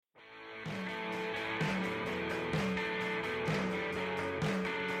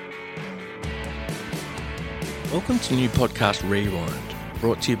Welcome to new podcast Rewind,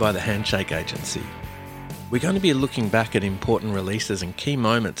 brought to you by the Handshake Agency. We're going to be looking back at important releases and key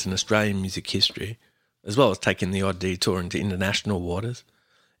moments in Australian music history, as well as taking the odd detour into international waters,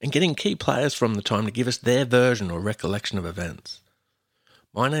 and getting key players from the time to give us their version or recollection of events.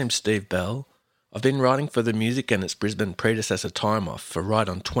 My name's Steve Bell. I've been writing for The Music and its Brisbane predecessor Time Off for right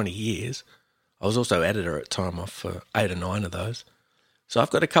on 20 years. I was also editor at Time Off for 8 or 9 of those. So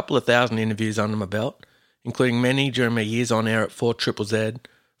I've got a couple of thousand interviews under my belt, including many during my years on air at 4ZZZ,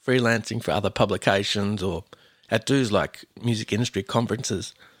 freelancing for other publications, or at do's like music industry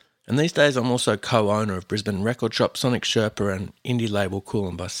conferences. And these days I'm also co-owner of Brisbane record shop Sonic Sherpa and indie label Cool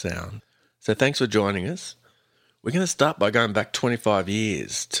and Bus Sound. So thanks for joining us. We're going to start by going back 25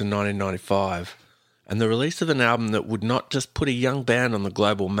 years to 1995 and the release of an album that would not just put a young band on the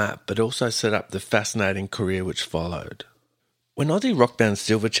global map, but also set up the fascinating career which followed. When Aussie rock band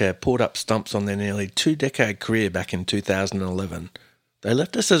Silverchair pulled up stumps on their nearly 2-decade career back in 2011, they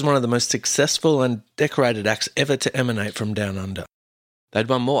left us as one of the most successful and decorated acts ever to emanate from Down Under. They'd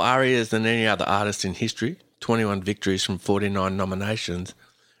won more ARIAs than any other artist in history, 21 victories from 49 nominations,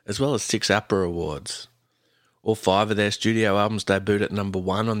 as well as 6 APRA awards. All 5 of their studio albums debuted at number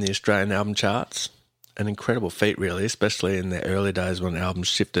 1 on the Australian album charts. An incredible feat really, especially in their early days when albums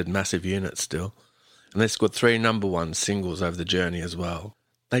shifted massive units still. And they scored 3 number 1 singles over the journey as well.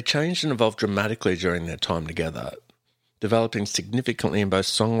 They changed and evolved dramatically during their time together, developing significantly in both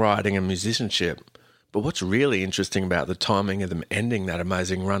songwriting and musicianship. But what's really interesting about the timing of them ending that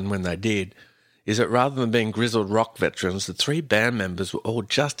amazing run when they did is that rather than being grizzled rock veterans, the 3 band members were all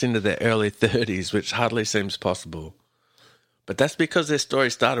just into their early 30s, which hardly seems possible. But that's because their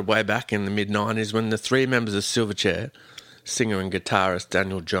story started way back in the mid-90s when the 3 members of Silverchair, singer and guitarist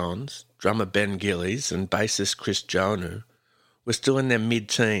Daniel Johns, drummer Ben Gillies and bassist Chris Jonu, were still in their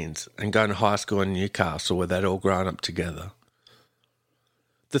mid-teens and going to high school in Newcastle where they'd all grown up together.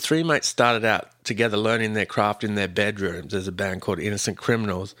 The 3 mates started out together learning their craft in their bedrooms as a band called Innocent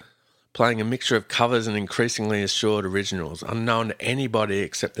Criminals, playing a mixture of covers and increasingly assured originals, unknown to anybody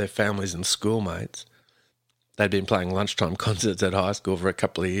except their families and schoolmates. They'd been playing lunchtime concerts at high school for a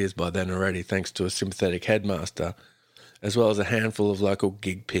couple of years by then already, thanks to a sympathetic headmaster, as well as a handful of local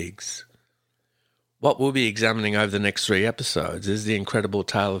gig pigs. What we'll be examining over the next 3 episodes is the incredible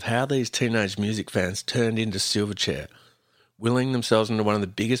tale of how these teenage music fans turned into Silverchair, willing themselves into one of the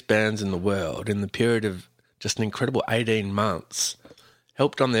biggest bands in the world in the period of just an incredible 18 months,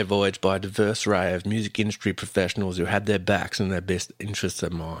 helped on their voyage by a diverse array of music industry professionals who had their backs and their best interests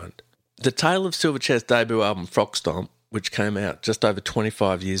in mind. The tale of Silverchair's debut album Frog Stomp, which came out just over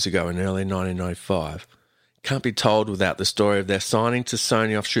 25 years ago in early 1995, can't be told without the story of their signing to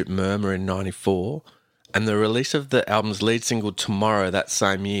Sony offshoot Murmur in 94 and the release of the album's lead single Tomorrow that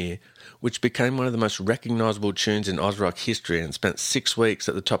same year, which became one of the most recognisable tunes in Oz rock history and spent 6 weeks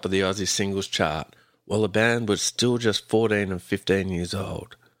at the top of the Aussie singles chart, while the band was still just 14 and 15 years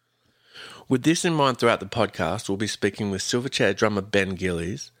old. With this in mind throughout the podcast, we'll be speaking with Silverchair drummer Ben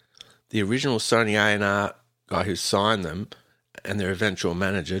Gillies, the original Sony A&R guy who signed them, and their eventual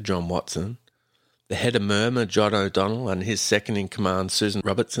manager, John Watson, the head of Murmur, John O'Donnell, and his second-in-command, Susan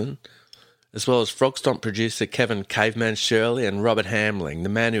Robertson, as well as Frog Stomp producer Kevin Caveman Shirley and Robert Hamling, the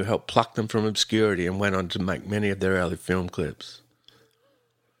man who helped pluck them from obscurity and went on to make many of their early film clips.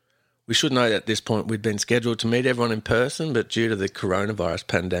 We should note at this point we'd been scheduled to meet everyone in person, but due to the coronavirus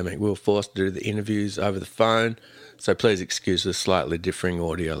pandemic, we were forced to do the interviews over the phone, so please excuse the slightly differing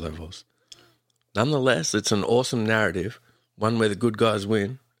audio levels. Nonetheless, it's an awesome narrative, one where the good guys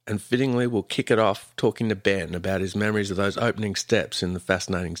win, and fittingly we'll kick it off talking to Ben about his memories of those opening steps in the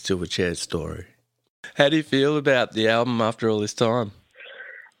fascinating Silverchair story. How do you feel about the album after all this time?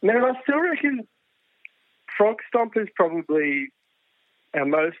 Man, I still reckon Frog Stomp is probably our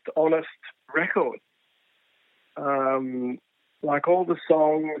most honest record. Like all the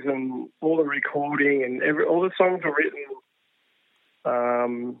songs and all the recording and all the songs were written,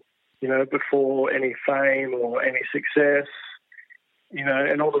 before any fame or any success.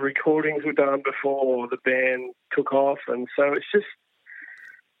 And all the recordings were done before the band took off, and so it's just,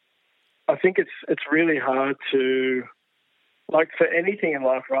 I think it's really hard to, like for anything in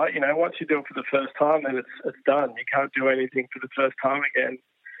life, right? Once you do it for the first time, then it's done. You can't do anything for the first time again.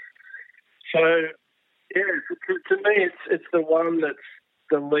 So, yeah, to me, it's the one that's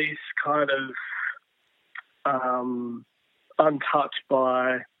the least kind of untouched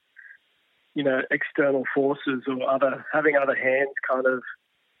by external forces or having other hands kind of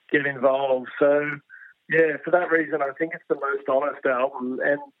get involved. So, yeah, for that reason, I think it's the most honest album.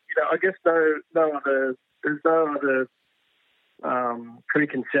 And, I guess there's no other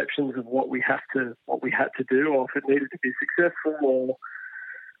preconceptions of what we had to do, or if it needed to be successful.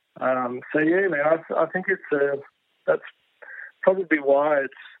 So yeah, man, I think that's probably why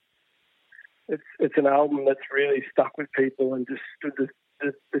it's an album that's really stuck with people and just stood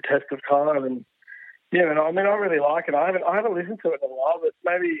the test of time. And yeah, man, I mean, I really like it. I haven't listened to it in a while, but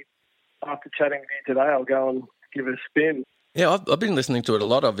maybe after chatting with you today, I'll go and give it a spin. Yeah, I've been listening to it a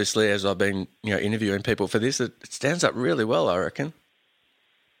lot, obviously, as I've been interviewing people for this. It stands up really well, I reckon.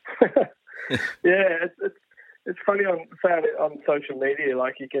 Yeah, it's funny on social media.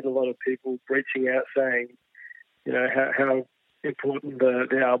 Like, you get a lot of people reaching out saying, how important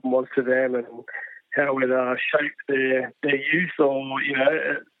the album was to them and how it shaped their youth or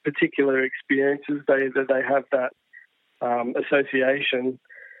particular experiences that they have that association.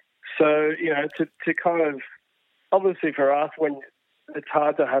 So to kind of, obviously for us, when it's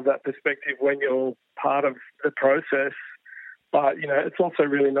hard to have that perspective when you're part of the process, but it's also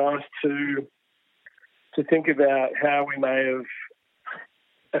really nice to think about how we may have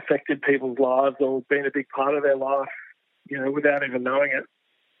affected people's lives or been a big part of their life, without even knowing it.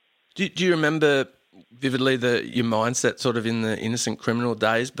 Do you remember vividly your mindset sort of in the Innocent Criminal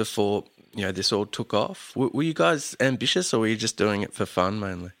days before this all took off? Were you guys ambitious, or were you just doing it for fun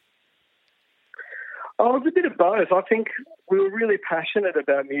mainly? Oh, it was a bit of both. I think we were really passionate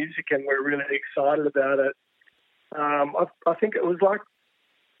about music and we were really excited about it. I think it was like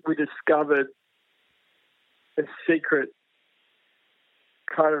we discovered a secret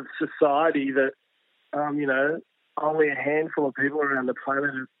kind of society that, only a handful of people around the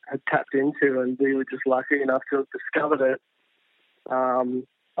planet had tapped into, and we were just lucky enough to have discovered it. I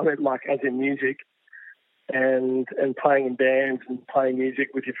mean, like as in music and playing in bands and playing music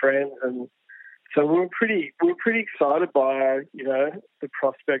with your friends, and so we were pretty excited by the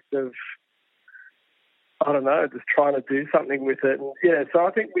prospect of, I don't know, just trying to do something with it. And yeah, so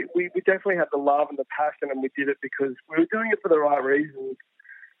I think we definitely had the love and the passion, and we did it because we were doing it for the right reasons.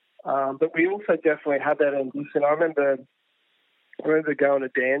 But we also definitely had that ambition. I remember going to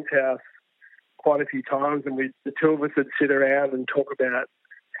Dan's house quite a few times, and the two of us would sit around and talk about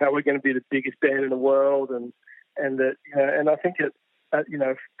how we're going to be the biggest band in the world, and that and I think at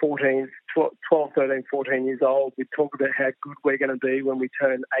 12, 13, 14 years old, we'd talk about how good we're going to be when we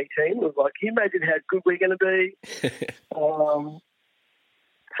turn 18. It was like, can you imagine how good we're going to be?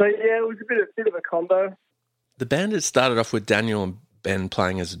 So yeah, it was a bit of a combo. The band had started off with Daniel and Ben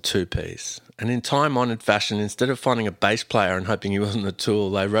playing as a two-piece, and in time-honoured fashion, instead of finding a bass player and hoping he wasn't a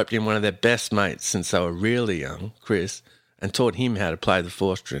tool, they roped in one of their best mates since they were really young, Chris, and taught him how to play the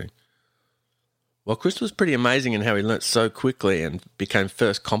four-string. Well, Chris was pretty amazing in how he learnt so quickly and became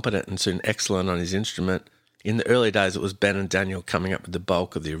first competent and soon excellent on his instrument. In the early days, it was Ben and Daniel coming up with the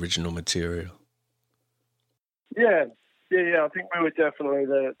bulk of the original material. Yeah. I think we were definitely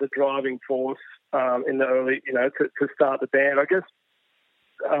the driving force in the early, to start the band. I guess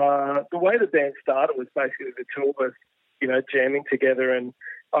the way the band started was basically the two of us, jamming together, and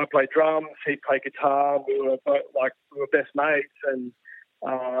I played drums, he played guitar. We were best mates, and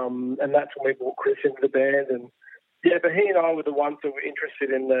that's when we brought Chris into the band. And yeah, but he and I were the ones that were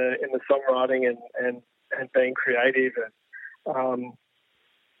interested in the songwriting and being creative. And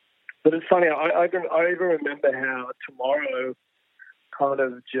but it's funny, I even remember how Tomorrow kind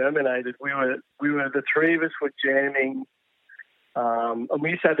of germinated. We were the three of us were jamming. And we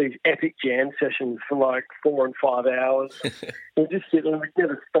used to have these epic jam sessions for like 4 and 5 hours. We'd just sit and we'd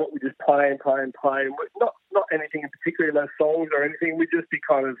never stop. We'd just play and play and play. And not anything in particular, no songs or anything. We'd just be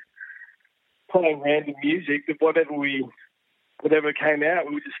kind of playing random music. Whatever came out,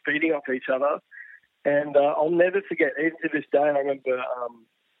 we were just feeding off each other. And I'll never forget, even to this day, I remember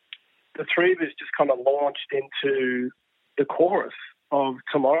the three of us just kind of launched into the chorus of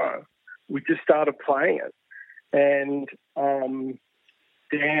Tomorrow. We just started playing it. And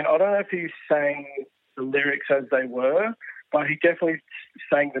Dan, I don't know if he sang the lyrics as they were, but he definitely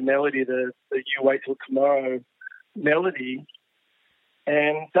sang the melody, the You Wait Till Tomorrow melody.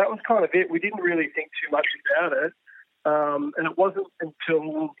 And that was kind of it. We didn't really think too much about it. And it wasn't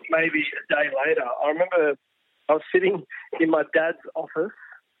until maybe a day later. I remember I was sitting in my dad's office.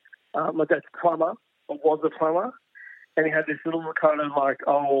 My dad's plumber, or was a plumber, and he had this little kind of like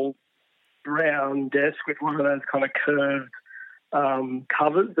old brown desk with one of those kind of curved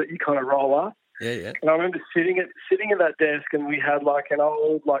covers that you kind of roll up. Yeah. And I remember sitting at that desk, and we had like an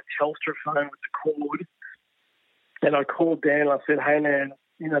old like Telstra phone with the cord. And I called Dan. And I said, "Hey man,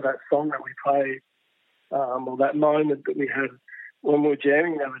 that song that we played, or that moment that we had when we were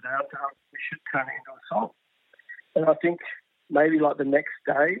jamming the other day, I thought we should turn it into a song." And I think maybe like the next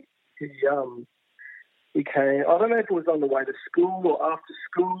day, he came. I don't know if it was on the way to school or after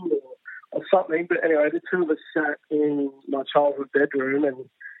school or something, but anyway, the two of us sat in my childhood bedroom and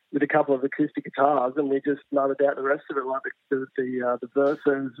with a couple of acoustic guitars, and we just nutted out the rest of it, like the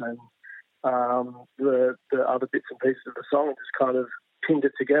verses and the other bits and pieces of the song, and just kind of pinned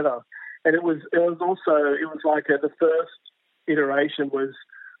it together. And it was like the first iteration was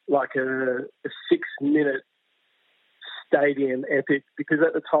like a 6-minute stadium epic, because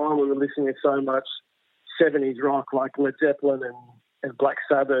at the time we were listening to so much 70s rock like Led Zeppelin and Black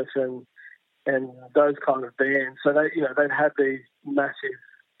Sabbath and those kind of bands. So they'd had these massive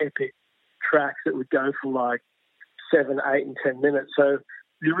epic tracks that would go for like 7, 8, and 10 minutes. So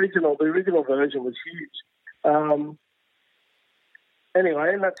the original version was huge.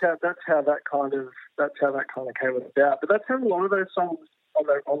 Anyway, and that's how that kind of came about. But that's how a lot of those songs on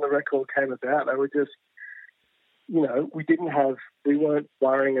the record came about. They were just, we weren't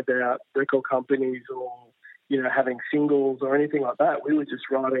worrying about record companies or having singles or anything like that. We were just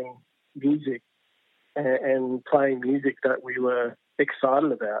writing music and playing music that we were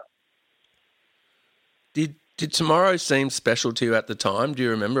excited about. Did Tomorrow seem special to you at the time? Do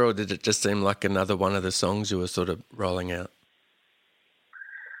you remember, or did it just seem like another one of the songs you were sort of rolling out?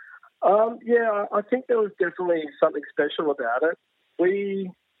 Yeah, I think there was definitely something special about it.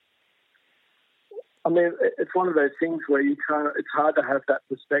 It's one of those things where it's hard to have that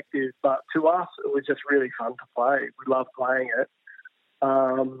perspective, but to us, it was just really fun to play. We loved playing it.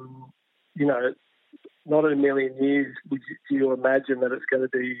 Not in a million years do you imagine that it's going to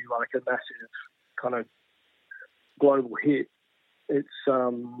be like a massive kind of global hit. It's,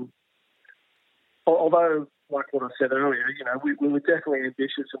 although, like what I said earlier, we were definitely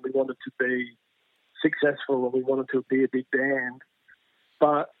ambitious and we wanted to be successful and we wanted to be a big band.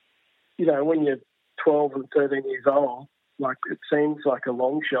 But, when you're 12 and 13 years old, like it seems like a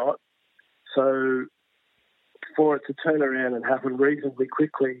long shot. So for it to turn around and happen reasonably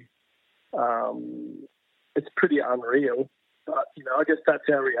quickly, it's pretty unreal. But, I guess that's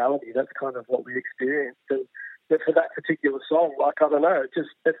our reality. That's kind of what we experienced. And but for that particular song, like, I don't know,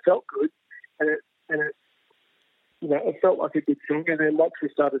 it felt good. And it felt like a good song. And then once we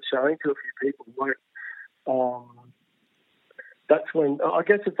started showing to a few people, that's when, I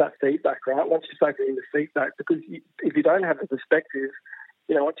guess it's that feedback, right? Once you start getting the feedback, because if you don't have the perspective,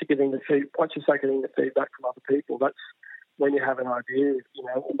 once you start getting the feedback from other people, that's when you have an idea,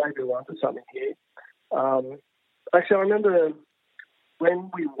 maybe we're onto something here. Actually, I remember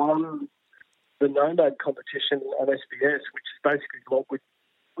when we won the Nomad competition on SBS,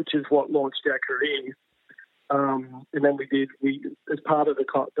 which is what launched our career. And then we as part of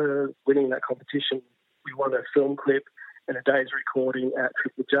the winning that competition, we won a film clip and a day's recording at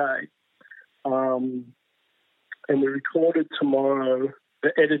Triple J. And we recorded Tomorrow,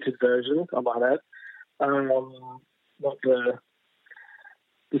 the edited version, I might add, not the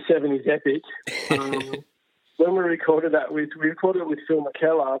 70s epic. When we recorded that, we recorded it with Phil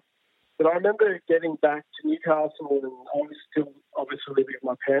McKellar. But I remember getting back to Newcastle, and I was still obviously living with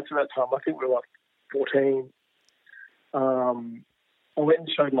my parents at that time. I think we were like 14. I went and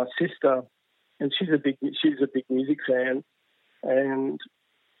showed my sister, and she's a big music fan, and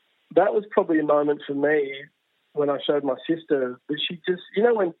that was probably a moment for me when I showed my sister that she just,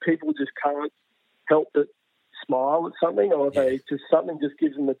 when people just can't help but smile at something, or something just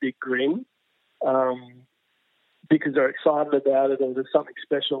gives them a big grin because they're excited about it or there's something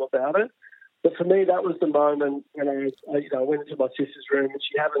special about it. But for me, that was the moment when I went into my sister's room and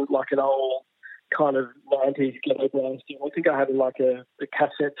she had like an old kind of 90s ghetto blast. I think I had like a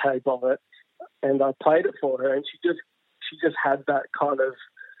cassette tape of it, and I played it for her, and she just had that kind of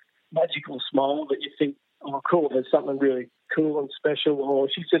magical smile that you think, oh, cool, there's something really cool and special, or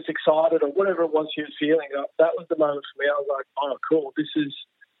she's just excited, or whatever it was she was feeling. That was the moment for me. I was like, oh, cool, this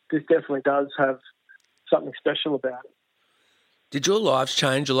definitely does have something special about it. Did your lives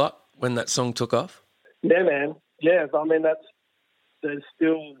change a lot when that song took off? Yeah, man. Yeah, I mean, there's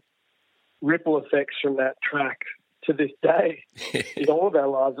still ripple effects from that track to this day in all of our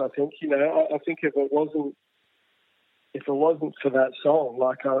lives. I think, I think if it wasn't for that song,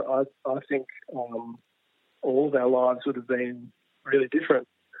 like I think all of our lives would have been really different.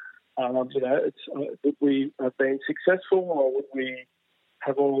 Would we have been successful, or would we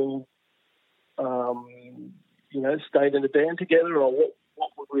have all, stayed in a band together, or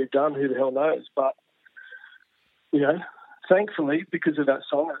what would we have done? Who the hell knows? But, thankfully, because of that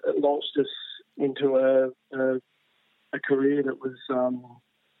song, it launched us into a career that was, a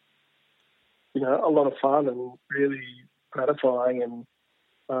lot of fun and really gratifying, and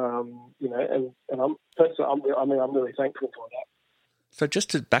and I'm really thankful for that. So just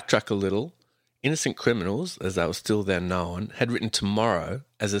to backtrack a little, Innocent Criminals, as they were still then known, had written Tomorrow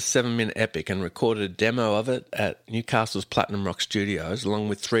as a 7-minute epic and recorded a demo of it at Newcastle's Platinum Rock Studios, along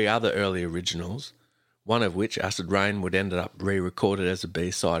with 3 other early originals, one of which, Acid Rain, would end up re-recorded as a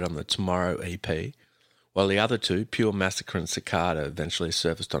B-side on the Tomorrow EP, while the other 2, Pure Massacre and Cicada, eventually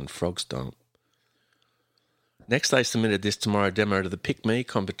surfaced on Frog Stomp. Next, they submitted this Tomorrow demo to the Pick Me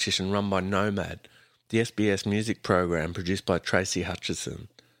competition run by Nomad, the SBS music program produced by Tracy Hutchison.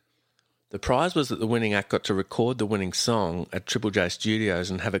 The prize was that the winning act got to record the winning song at Triple J Studios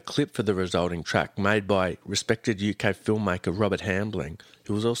and have a clip for the resulting track made by respected UK filmmaker Robert Hambling,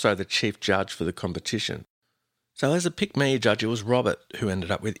 who was also the chief judge for the competition. So as a Pick Me judge, it was Robert who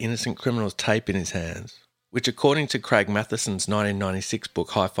ended up with Innocent Criminals tape in his hands, which according to Craig Matheson's 1996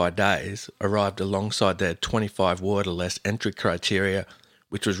 book Hi-Fi Days, arrived alongside their 25-word or less entry criteria,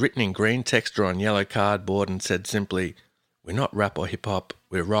 which was written in green texture on yellow cardboard and said simply, "We're not rap or hip-hop,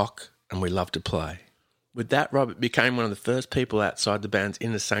 we're rock, and we love to play." With that, Robert became one of the first people outside the band's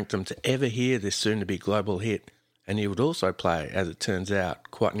inner sanctum to ever hear this soon-to-be global hit, and he would also play, as it turns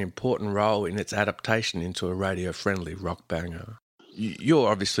out, quite an important role in its adaptation into a radio-friendly rock banger. You're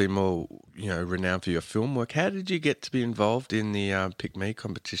obviously more, renowned for your film work. How did you get to be involved in the Pick Me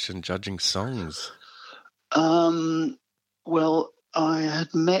competition judging songs? Well, I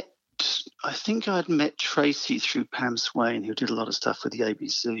think I'd met Tracy through Pam Swain, who did a lot of stuff with the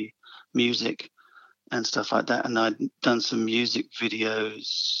ABC music and stuff like that. And I'd done some music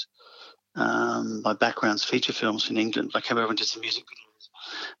videos by Backgrounds feature films in England. I came over and did some music videos.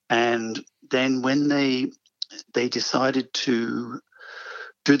 And then when they decided to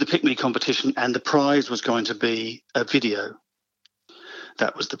do the Pick Me competition, and the prize was going to be a video.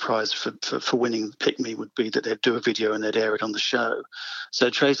 That was the prize for winning Pick Me, would be that they'd do a video and they'd air it on the show. So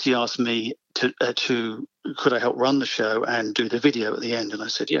Tracy asked me to could I help run the show and do the video at the end, and I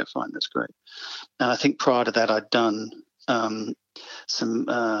said, yeah, fine, that's great. And I think prior to that I'd done I'd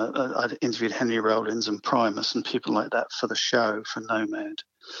interviewed Henry Rollins and Primus and people like that for the show for Nomad.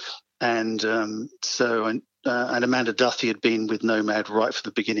 And and Amanda Duthie had been with Nomad right from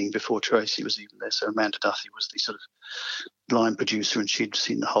the beginning before Tracy was even there. So Amanda Duthie was the sort of line producer, and she'd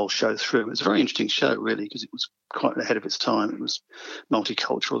seen the whole show through. It was a very interesting show, really, because it was quite ahead of its time. It was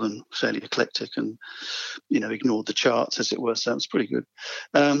multicultural and fairly eclectic, and ignored the charts, as it were. So it was pretty good.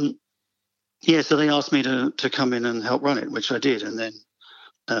 So they asked me to come in and help run it, which I did, and then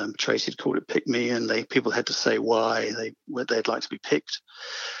Tracy had called it Pick Me, and people had to say why they'd like to be picked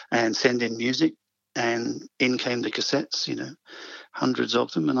and send in music. And in came the cassettes, hundreds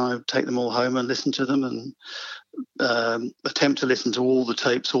of them, and I would take them all home and listen to them and attempt to listen to all the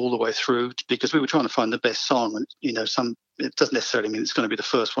tapes all the way through, because we were trying to find the best song. And it doesn't necessarily mean it's going to be the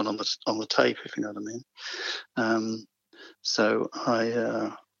first one on the tape, if you know what I mean. So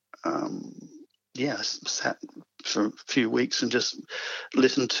I sat for a few weeks and just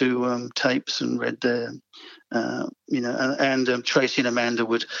listened to tapes and read their, and Tracy and Amanda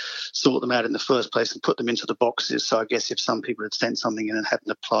would sort them out in the first place and put them into the boxes. So I guess if some people had sent something in and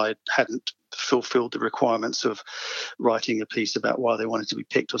hadn't fulfilled the requirements of writing a piece about why they wanted to be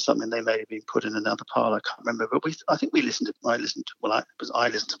picked or something, they may have been put in another pile. I can't remember, but I listened to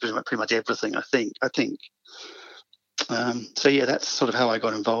pretty much everything. I think. That's sort of how I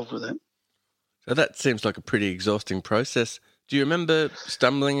got involved with it. So that seems like a pretty exhausting process. Do you remember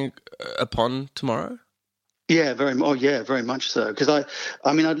stumbling upon Tomorrow? Yeah, very much so. Because I'd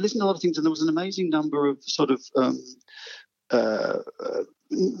listened to a lot of things, and there was an amazing number of sort of,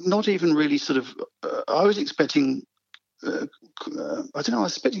 not even really sort of. I was expecting. I was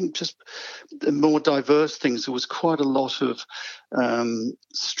expecting just more diverse things. There was quite a lot of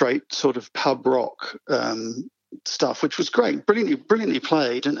straight sort of pub rock. Stuff, which was great, brilliantly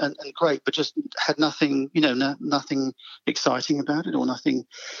played and great, but just had nothing, nothing exciting about it, or nothing.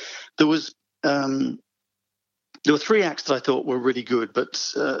 There were 3 acts that I thought were really good, but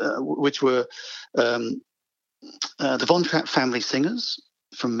which were the Von Trapp Family Singers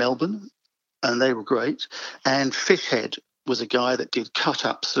from Melbourne, and they were great. And Fishhead was a guy that did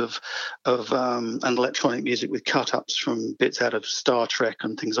cut-ups of and electronic music with cut-ups from bits out of Star Trek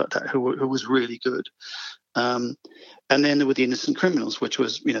and things like that, who was really good. And then there were the Innocent Criminals, which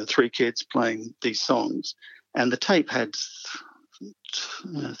was 3 kids playing these songs, and the tape had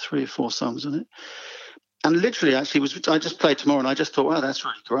 3 or 4 songs on it. And literally, actually, I just played Tomorrow, and I just thought, wow, that's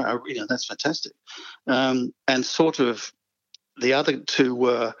really great. That's fantastic. And sort of the other 2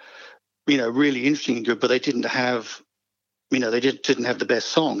 were, really interesting and good, but they didn't have. They didn't have the best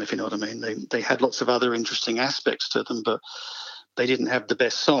song, if you know what I mean. They had lots of other interesting aspects to them, but they didn't have the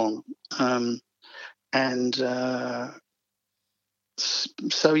best song.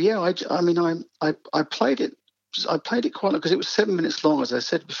 So yeah, I mean, I played it. I played it quite because it was 7 minutes long, as I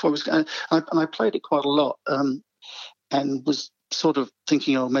said before. And I played it quite a lot, and was sort of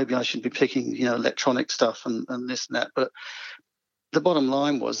thinking, oh, maybe I should be picking, electronic stuff and this and that. But the bottom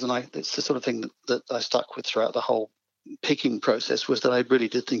line was, and it's the sort of thing that I stuck with throughout the whole picking process, was that I really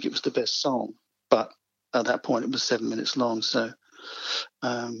did think it was the best song. But at that point, it was 7 minutes long, so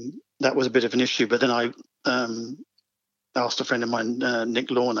that was a bit of an issue. But then I asked a friend of mine, Nick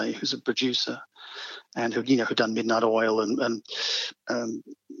Launay, who's a producer, and who'd done Midnight Oil and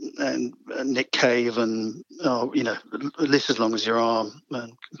Nick Cave and List As Long As Your Arm,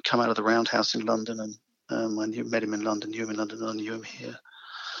 and come out of the Roundhouse in London, and I met him in London, knew him in London, and I knew him here.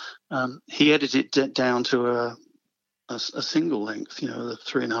 He edited it down to a single length, the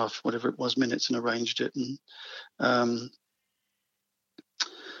 3.5 whatever it was minutes, and arranged it, and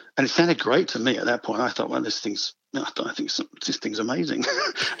it sounded great to me at that point. I thought, well, this thing's amazing.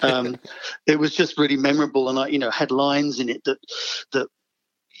 It was just really memorable, and I had lines in it that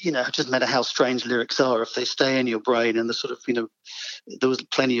it doesn't matter how strange lyrics are, if they stay in your brain, and the sort of there was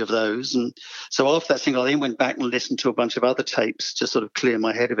plenty of those. And so after that single, I then went back and listened to a bunch of other tapes to sort of clear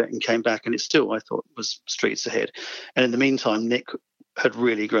my head of it, and came back, and it still, I thought, was streets ahead. And in the meantime, Nick had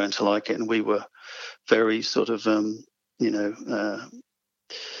really grown to like it, and we were very sort of we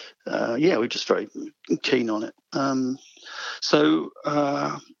were just very keen on it.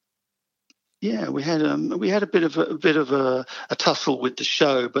 We had a bit of a tussle with the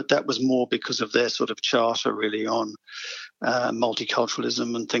show, but that was more because of their sort of charter, really, on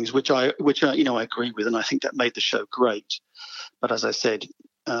multiculturalism and things, which I agree with, and I think that made the show great. But as I said,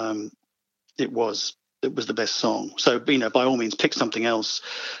 it was the best song. So by all means, pick something else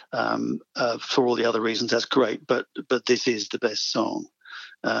for all the other reasons. That's great, but this is the best song.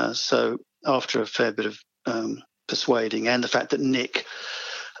 So after a fair bit of persuading, and the fact that Nick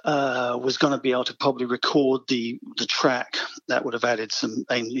was going to be able to probably record the track, that would have added some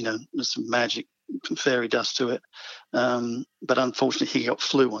magic fairy dust to it. But unfortunately, he got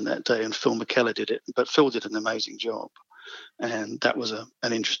flu on that day, and Phil McKellar did it. But Phil did an amazing job, and that was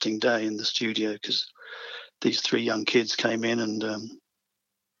an interesting day in the studio, because these 3 young kids came in and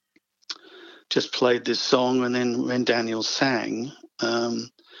just played this song, and then when Daniel sang,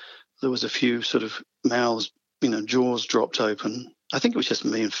 there was a few sort of mouths, jaws dropped open. I think it was just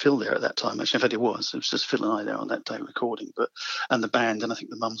me and Phil there at that time. Actually, in fact, it was just Phil and I there on that day recording, and the band, and I think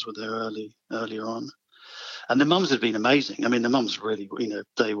the mums were there earlier on. And the mums had been amazing. I mean, the mums really,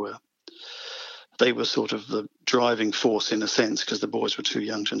 they were sort of the driving force in a sense, because the boys were too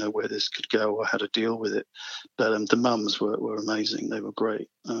young to know where this could go or how to deal with it. But the mums were amazing. They were great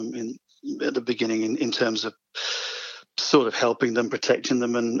at the beginning in terms of sort of helping them, protecting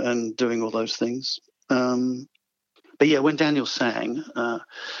them, and doing all those things. But yeah, when Daniel sang,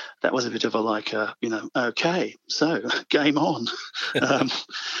 that was a bit of okay, so game on,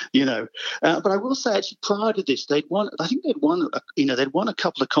 But I will say, actually, prior to this, they'd won a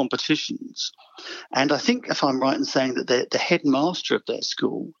couple of competitions, and I think, if I'm right in saying that the headmaster of their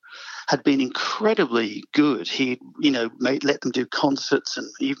school had been incredibly good. He'd, let them do concerts and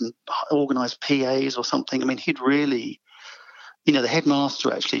even organised PAs or something. I mean, he'd really. The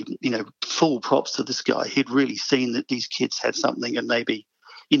headmaster actually, full props to this guy. He'd really seen that these kids had something, and maybe,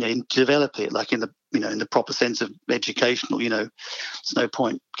 develop it, like in the proper sense of educational. There's no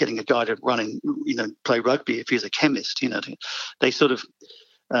point getting a guy to run and play rugby if he's a chemist. They sort of,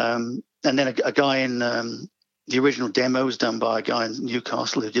 and then a guy in the original demo was done by a guy in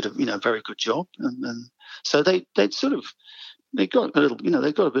Newcastle who did a very good job, and so they got a little,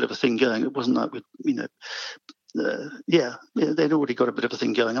 they got a bit of a thing going. It wasn't like they'd already got a bit of a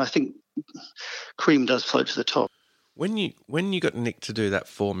thing going. And I think cream does float to the top. When you got Nick to do that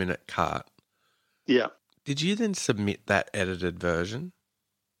 4-minute cut, did you then submit that edited version?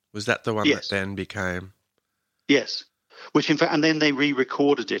 Was that the one that then became? Yes. Which in fact, and then they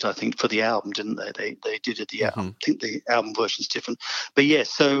re-recorded it, I think, for the album, didn't they? They did it. The album. I think the album version's different. But yes,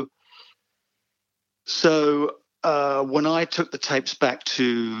 so when I took the tapes back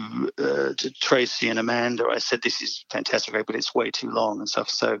to Tracy and Amanda, I said, "This is fantastic, but it's way too long and stuff."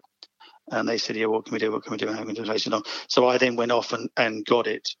 So, and they said, "Yeah, what can we do? What can we do? How can we do it too long?" So I then went off and got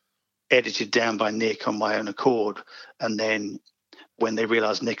it edited down by Nick on my own accord. And then when they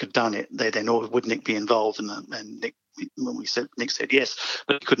realised Nick had done it, they then, would Nick be involved? And Nick, Nick said yes,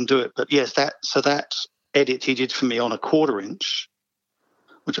 but he couldn't do it. But yes, that edit he did for me on a 1/4 inch,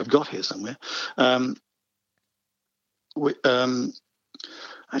 which I've got here somewhere.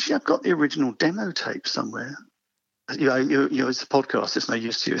 Actually, I've got the original demo tape somewhere. It's a podcast. It's no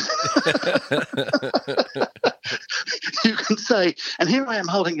use to you. you can say, and here I am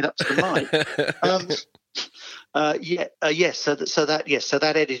holding it up to the mic. Yes. So that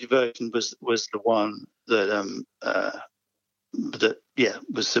edited version was the one that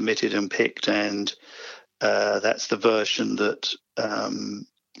was submitted and picked, and that's the version that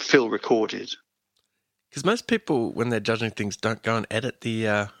Phil recorded. Because most people, when they're judging things, don't go and edit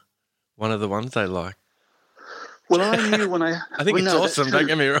the one of the ones they like. Well, I knew when I think it's awesome. Don't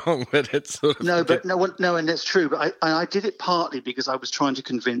get me wrong, but it's sort of no, and that's true. But I did it partly because I was trying to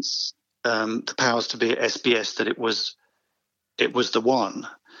convince the powers to be at SBS that it was the one,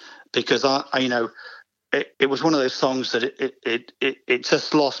 because it was one of those songs that it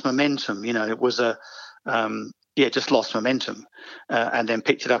just lost momentum. It was just lost momentum, and then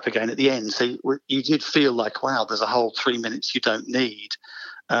picked it up again at the end. So you did feel like, wow, there's a whole 3 minutes you don't need.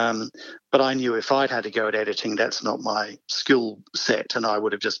 But I knew if I'd had to go at editing, that's not my skill set, and I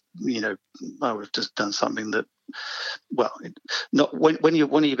would have just, done something that, well, not when you're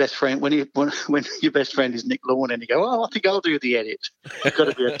one of your best friend, when your best friend is Nick Lawn, and you go, oh, I think I'll do the edit. You've got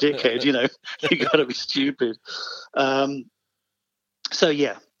to be a dickhead, you've got to be stupid. So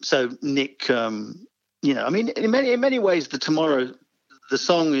Nick, in many ways, the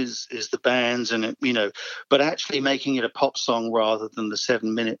song is the band's, and but actually making it a pop song rather than the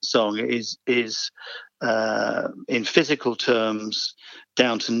 7-minute song is in physical terms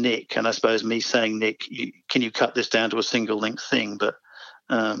down to Nick. And I suppose me saying, Nick, can you cut this down to a single length thing? But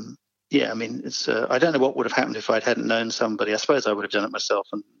it's I don't know what would have happened if I hadn't known somebody. I suppose I would have done it myself,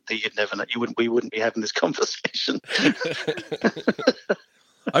 and you'd never know. We wouldn't be having this conversation.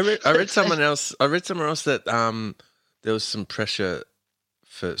 I read somewhere else that there was some pressure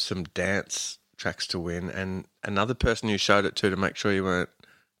for some dance tracks to win, and another person you showed it to make sure you weren't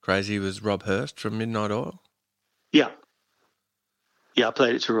crazy was Rob Hurst from Midnight Oil. Yeah, I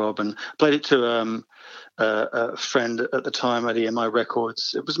played it to Rob, and played it to a friend at the time at EMI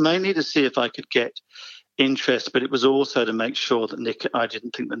Records. It was mainly to see if I could get interest, but it was also to make sure that I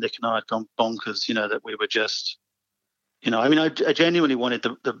didn't think that Nick and I had gone bonkers, that we were just, I genuinely wanted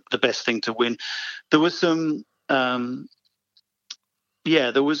the best thing to win. There was some... the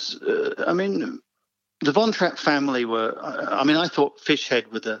Von Trapp family were. I thought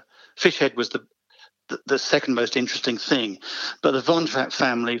Fishhead was the second most interesting thing, but the Von Trapp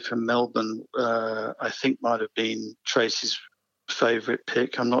family from Melbourne, I think, might have been Tracy's favourite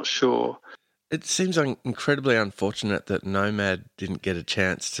pick. I'm not sure. It seems incredibly unfortunate that Nomad didn't get a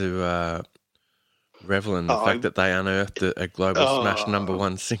chance to revel in the fact that they unearthed a global smash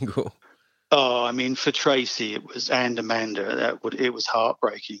 #1 single. Oh, for Tracy, it was, and Amanda, it was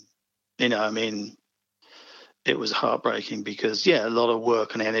heartbreaking. It was heartbreaking because, a lot of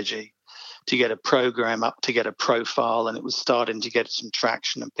work and energy to get a program up, to get a profile, and it was starting to get some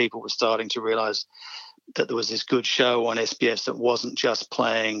traction, and people were starting to realise that there was this good show on SBS that wasn't just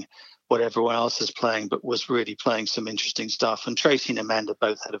playing what everyone else is playing, but was really playing some interesting stuff. And Tracy and Amanda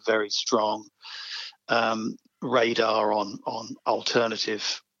both had a very strong radar on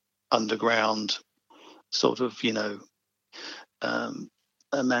alternative underground sort of,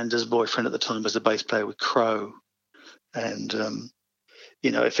 Amanda's boyfriend at the time was a bass player with Crow, and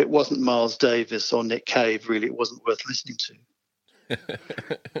if it wasn't Miles Davis or Nick Cave, really it wasn't worth listening to.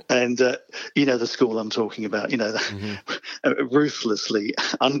 And the school I'm talking about, ruthlessly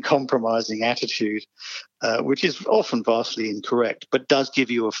uncompromising attitude, which is often vastly incorrect, but does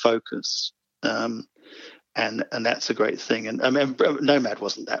give you a focus. And that's a great thing. And Nomad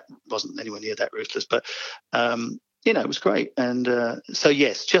wasn't anywhere near that ruthless, but it was great. And so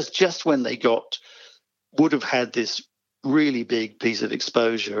yes, just when they would have had this really big piece of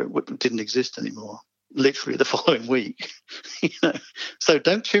exposure, it didn't exist anymore. Literally the following week. So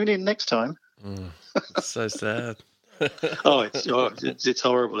don't tune in next time. It's so sad. It's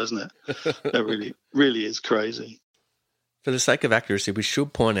horrible, isn't it? It really, really is crazy. For the sake of accuracy, we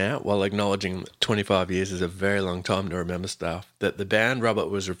should point out, while acknowledging that 25 years is a very long time to remember stuff, that the band Robert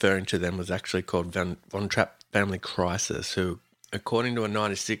was referring to then was actually called Von Trapp Family Crisis, who, according to a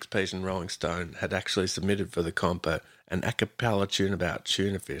 96 piece in Rolling Stone, had actually submitted for the comp an a cappella tune about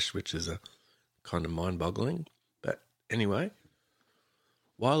tuna fish, which is a kind of mind-boggling. But anyway,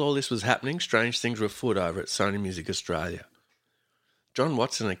 while all this was happening, strange things were afoot over at Sony Music Australia. John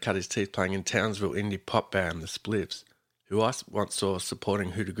Watson had cut his teeth playing in Townsville indie pop band The Spliffs, who I once saw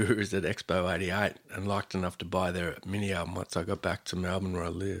supporting Hoodoo Gurus at Expo 88 and liked enough to buy their mini-album once I got back to Melbourne where I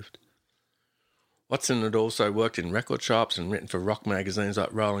lived. Watson had also worked in record shops and written for rock magazines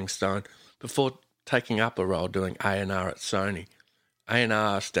like Rolling Stone before taking up a role doing A&R at Sony.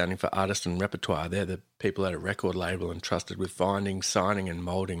 A&R standing for Artist and Repertoire. They're the people at a record label entrusted with finding, signing and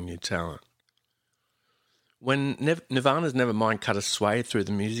moulding new talent. When Nirvana's Nevermind cut a sway through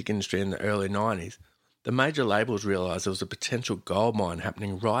the music industry in the early 90s, the major labels realised there was a potential goldmine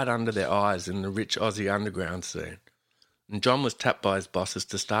happening right under their eyes in the rich Aussie underground scene. And John was tapped by his bosses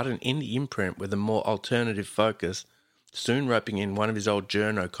to start an indie imprint with a more alternative focus, soon roping in one of his old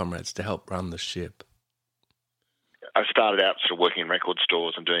journo comrades to help run the ship. I started out sort of working in record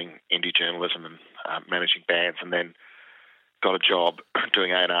stores and doing indie journalism and managing bands, and then got a job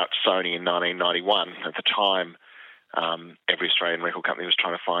doing A&R at Sony in 1991. At the time, every Australian record company was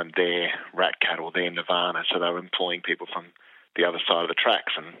trying to find their Rat Cat or their Nirvana, so they were employing people from the other side of the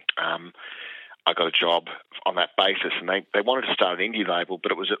tracks. And I got a job on that basis, and they wanted to start an indie label,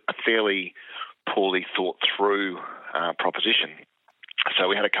 but it was a fairly poorly thought through proposition. So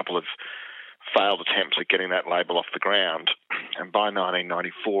we had a couple of failed attempts at getting that label off the ground, and by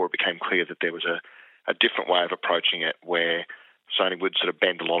 1994 it became clear that there was a different way of approaching it, where Sony would sort of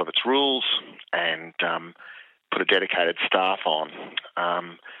bend a lot of its rules and put a dedicated staff on.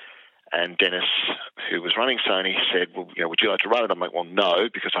 And Dennis, who was running Sony, said, well, would you like to run it? I'm like, well, no,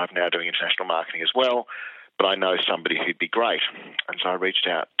 because I'm now doing international marketing as well, but I know somebody who'd be great. And so I reached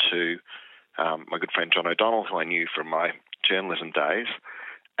out to my good friend John O'Donnell, who I knew from my journalism days,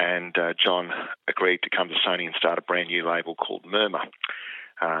 and John agreed to come to Sony and start a brand new label called Murmur.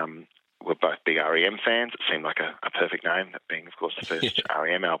 We're both big REM fans. It seemed like a perfect name, that being, of course, the first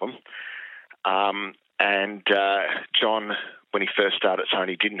REM album. And John, when he first started at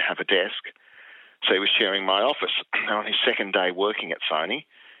Sony, didn't have a desk, so he was sharing my office. And on his second day working at Sony,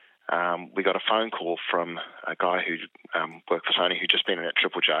 we got a phone call from a guy who worked for Sony who'd just been in at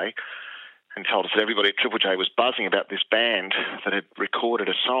Triple J, and told us that everybody at Triple J was buzzing about this band that had recorded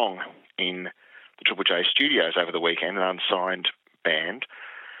a song in the Triple J studios over the weekend, an unsigned band.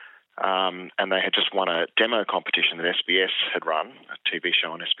 And they had just won a demo competition that SBS had run, a TV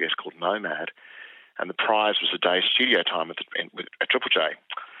show on SBS called Nomad, and the prize was a day's studio time at Triple J.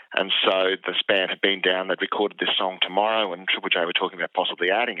 And so this band had been down, they'd recorded this song tomorrow, and Triple J were talking about possibly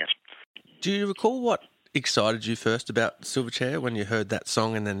adding it. Do you recall what excited you first about Silverchair when you heard that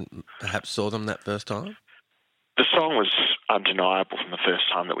song and then perhaps saw them that first time? The song was undeniable from the first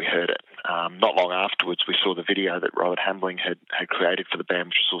time that we heard it. Not long afterwards, we saw the video that Robert Hambling had created for the band,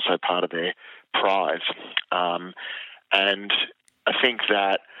 which was also part of their prize. And I think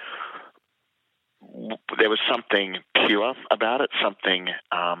that there was something pure about it, something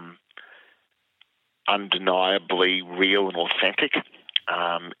undeniably real and authentic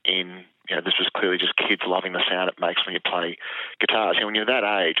this was clearly just kids loving the sound it makes when you play guitars. When you're that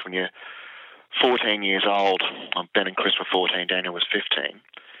age, when you're 14 years old, Ben and Chris were 14, Daniel was 15.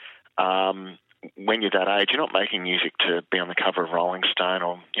 When you're that age, you're not making music to be on the cover of Rolling Stone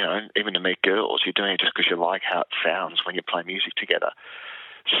or, even to meet girls. You're doing it just because you like how it sounds when you play music together.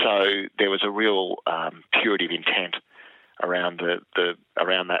 So there was a real purity of intent around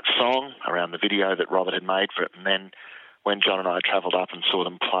around that song, around the video that Robert had made for it. And then when John and I travelled up and saw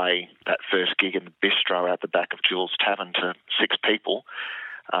them play that first gig in the bistro out the back of Jules Tavern to 6 people,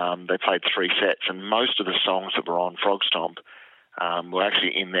 they played 3 sets, and most of the songs that were on Frog Stomp were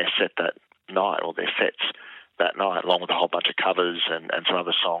actually in their set that night, or their sets that night, along with a whole bunch of covers and some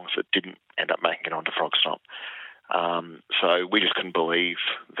other songs that didn't end up making it onto Frog Stomp. So we just couldn't believe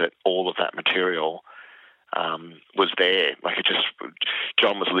that all of that material was there.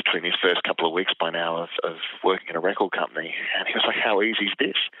 John was literally in his first couple of weeks by now of working in a record company, and he was like, how easy is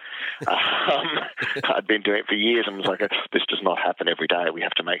this? I'd been doing it for years and was like, this does not happen every day. We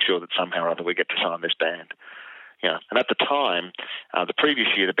have to make sure that somehow or other we get to sign this band. And at the time, the previous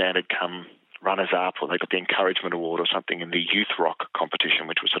year, the band had come runners-up, or they got the Encouragement Award or something in the Youth Rock competition,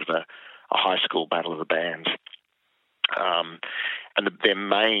 which was sort of a high school battle of the bands. And their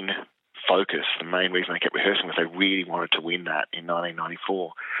main focus, the main reason they kept rehearsing, was they really wanted to win that in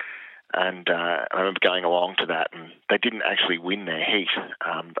 1994. And I remember going along to that, and they didn't actually win their heat.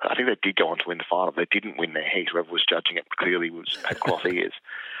 I think they did go on to win the final. They didn't win their heat. Whoever was judging it clearly had cloth ears.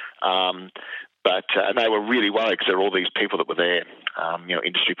 But they were really worried because there were all these people that were there,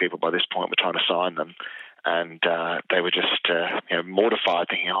 industry people by this point were trying to sign them. And they were just mortified,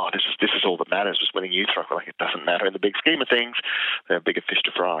 thinking, this is all that matters, was winning Youth Rock. Like, it doesn't matter in the big scheme of things. There are bigger fish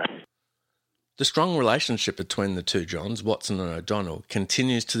to fry. The strong relationship between the two Johns, Watson and O'Donnell,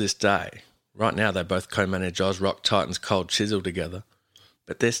 continues to this day. Right now they both co-manage Oz Rock Titan's Cold Chisel together.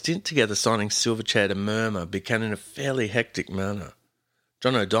 But their stint together signing Silverchair to Murmur began in a fairly hectic manner.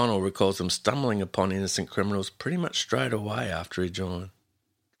 John O'Donnell recalls them stumbling upon Innocent Criminals pretty much straight away after he joined.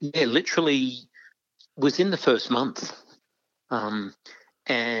 Yeah, literally within the first month.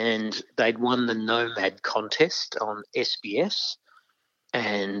 And they'd won the Nomad contest on SBS,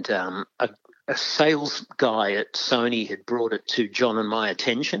 and a a sales guy at Sony had brought it to John and my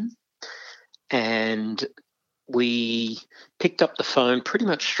attention, and we picked up the phone pretty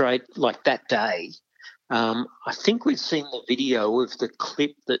much straight like that day. I think we'd seen the video of the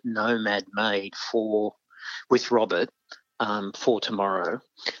clip that Nomad made with Robert for Tomorrow.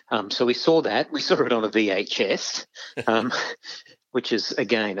 So we saw that. We saw it on a VHS, which is,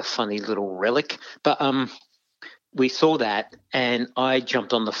 again, a funny little relic. But we saw that, and I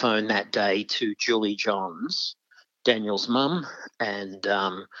jumped on the phone that day to Julie Johns, Daniel's mum, and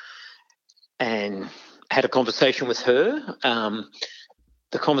had a conversation with her.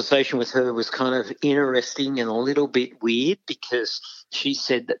 The conversation with her was kind of interesting and a little bit weird because she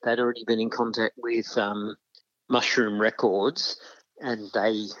said that they'd already been in contact with Mushroom Records, and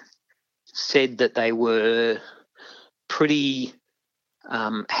they said that they were pretty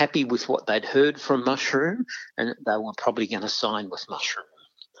happy with what they'd heard from Mushroom, and they were probably going to sign with Mushroom.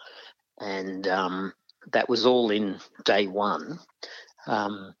 And that was all in day one.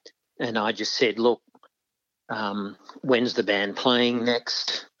 And I just said, look, when's the band playing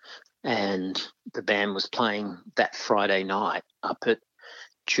next? And the band was playing that Friday night up at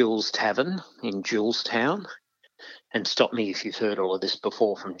Jules Tavern in Julestown. And stop me if you've heard all of this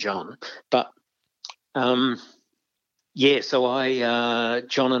before from John. But, so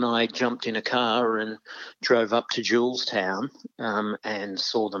John and I jumped in a car and drove up to Julestown and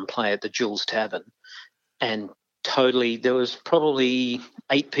saw them play at the Jules Tavern. And totally, there was probably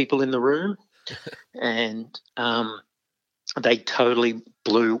 8 people in the room. And they totally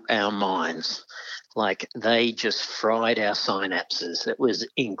blew our minds. Like, they just fried our synapses. It was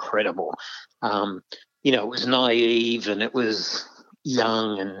incredible. It was naive and it was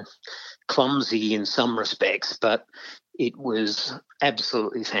young and clumsy in some respects, but it was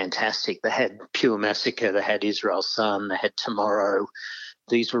absolutely fantastic. They had Pure Massacre, they had Israel's Son, they had Tomorrow.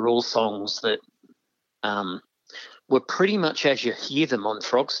 These were all songs that were pretty much as you hear them on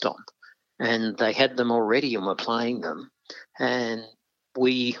Frogstomp. And they had them already and were playing them. And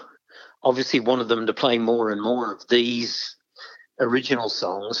we obviously wanted them to play more and more of these original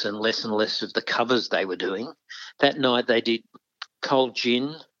songs and less of the covers they were doing. That night they did Cold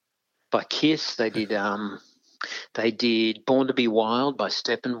Gin by Kiss. They did Born to Be Wild by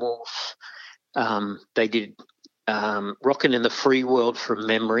Steppenwolf. They did Rockin' in the Free World from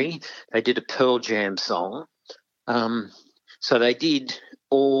memory. They did a Pearl Jam song. So they did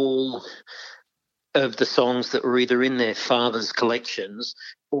all of the songs that were either in their father's collections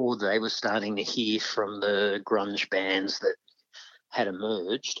or they were starting to hear from the grunge bands that had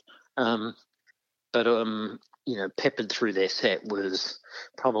emerged. Peppered through their set was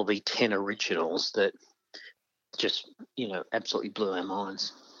probably 10 originals that just, absolutely blew our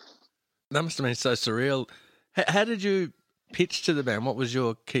minds. That must have been so surreal. How did you pitch to the band? What was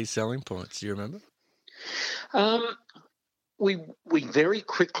your key selling points? Do you remember? We very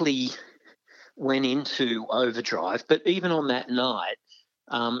quickly went into overdrive, but even on that night,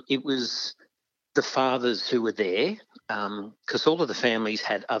 it was the fathers who were there because all of the families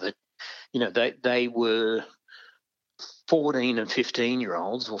had other, they were 14 and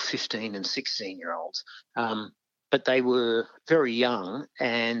 15-year-olds or 15 and 16-year-olds, but they were very young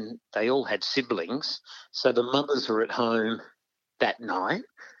and they all had siblings. So the mothers were at home that night.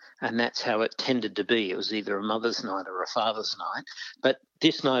 And that's how it tended to be. It was either a mother's night or a father's night. But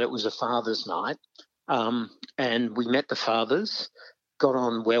this night it was a father's night. And we met the fathers, got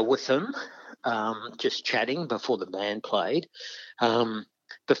on well with them, just chatting before the band played.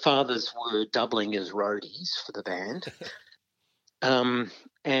 The fathers were doubling as roadies for the band.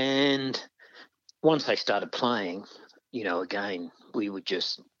 And once they started playing, again, we would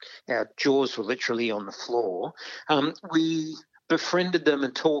our jaws were literally on the floor. We befriended them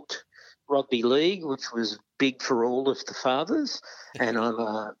and talked rugby league, which was big for all of the fathers. And I'm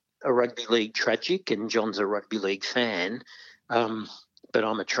a rugby league tragic and John's a rugby league fan, but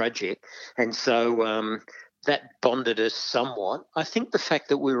I'm a tragic. And so that bonded us somewhat. I think the fact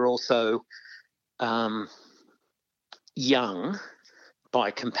that we were also young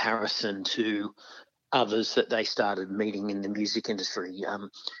by comparison to others that they started meeting in the music industry,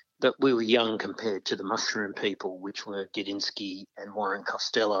 that we were young compared to the Mushroom people, which were Gudinski and Warren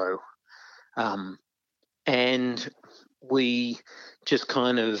Costello. And we just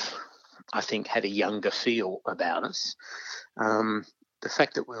kind of, I think, had a younger feel about us. The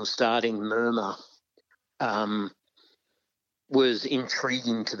fact that we were starting Murmur was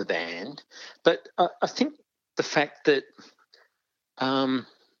intriguing to the band. But I think the fact that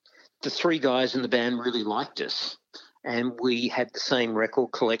the 3 guys in the band really liked us, and we had the same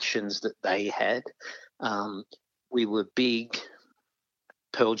record collections that they had. We were big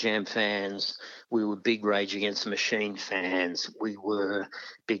Pearl Jam fans. We were big Rage Against the Machine fans. We were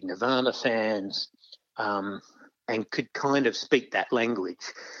big Nirvana fans, and could kind of speak that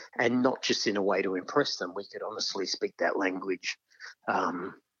language, and not just in a way to impress them. We could honestly speak that language.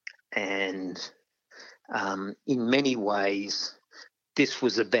 In many ways, this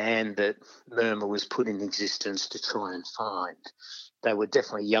was a band that Murmur was put in existence to try and find. They were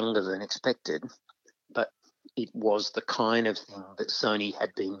definitely younger than expected, but it was the kind of thing that Sony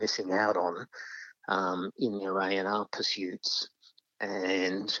had been missing out on in their A&R pursuits.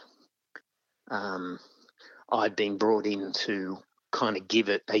 And I'd been brought in to kind of give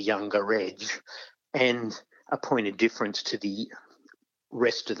it a younger edge and a point of difference to the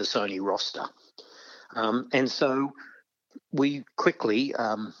rest of the Sony roster. And so we quickly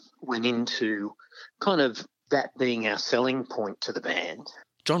went into kind of that being our selling point to the band.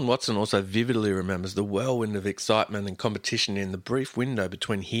 John Watson also vividly remembers the whirlwind of excitement and competition in the brief window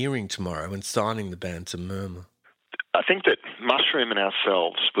between hearing Tomorrow and signing the band to Murmur. I think that Mushroom and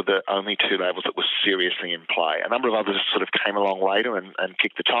ourselves were the only two labels that were seriously in play. A number of others sort of came along later and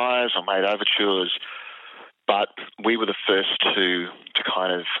kicked the tyres or made overtures, but we were the first to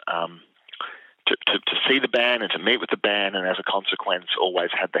kind of to see the band and to meet with the band, and as a consequence always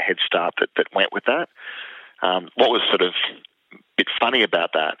had the head start that went with that. What was sort of a bit funny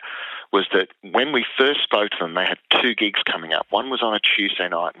about that was that when we first spoke to them, they had two gigs coming up. One was on a Tuesday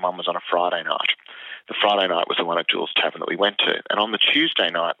night and one was on a Friday night. The Friday night was the one at Jules Tavern that we went to. And on the Tuesday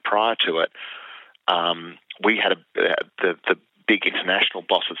night prior to it, we had the big international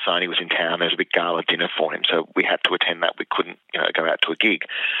boss of Sony was in town. There was a big gala dinner for him, so we had to attend that. We couldn't, go out to a gig.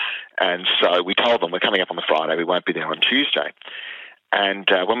 And so we told them, we're coming up on the Friday, we won't be there on Tuesday. And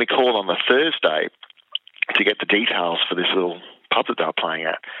when we called on the Thursday to get the details for this little pub that they were playing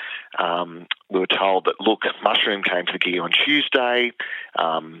at, we were told that, look, Mushroom came to the gig on Tuesday,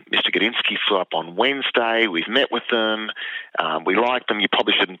 Mr. Gadinsky flew up on Wednesday, we've met with them, we like them, you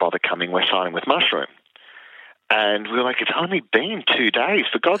probably shouldn't bother coming, we're signing with Mushroom. And we were like, it's only been 2 days,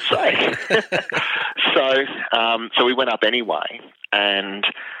 for God's sake. So we went up anyway, and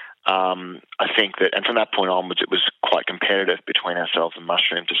I think that, and from that point onwards, it was quite competitive between ourselves and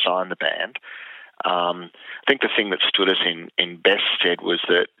Mushroom to sign the band. I think the thing that stood us in best stead was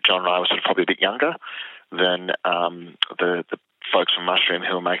that John and I were sort of probably a bit younger than the folks from Mushroom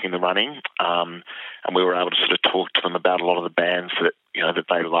who were making the running, and we were able to sort of talk to them about a lot of the bands that that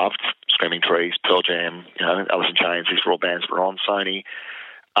they loved: Screaming Trees, Pearl Jam, Alice in Chains. These were all bands that were on Sony,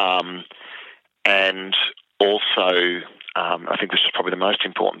 and also I think this is probably the most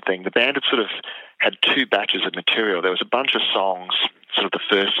important thing. The band had sort of had two batches of material. There was a bunch of songs, sort of the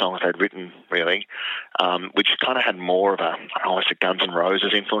first songs they'd written, really, which kind of had more of a Guns N'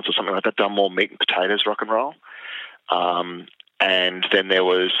 Roses influence or something like that, done more meat and potatoes rock and roll. And then there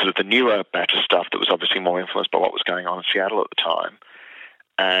was sort of the newer batch of stuff that was obviously more influenced by what was going on in Seattle at the time.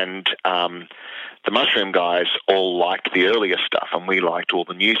 And the Mushroom guys all liked the earlier stuff, and we liked all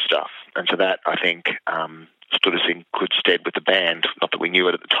the new stuff. And so that, I think, stood us in good stead with the band. Not that we knew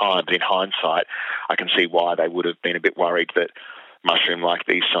it at the time, but in hindsight, I can see why they would have been a bit worried that Mushroom liked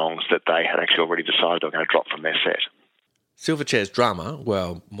these songs that they had actually already decided they were going to drop from their set. Silverchair's drummer,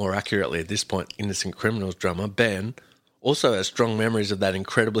 well, more accurately at this point, Innocent Criminals drummer, Ben, also has strong memories of that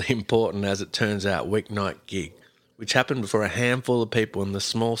incredibly important, as it turns out, weeknight gig, which happened before a handful of people in the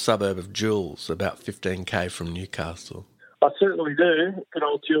small suburb of Jules, about 15k from Newcastle. I certainly do. Good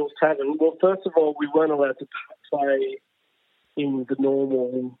old Jules Tavern. Well, first of all, we weren't allowed to play in the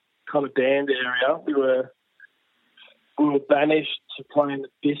normal kind of band area. We were banished to play in the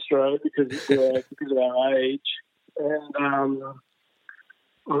bistro because of our age. And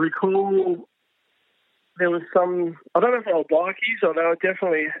I recall there was some, I don't know if they were bikies or they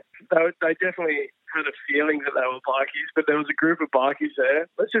definitely had a feeling that they were bikies, but there was a group of bikies there.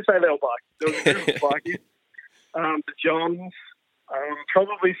 Let's just say they were bikies. There was a group of bikies. The Johns,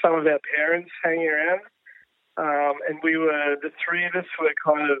 probably some of our parents hanging around. And the three of us were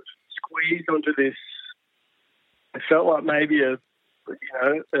kind of squeezed onto this, it felt like maybe a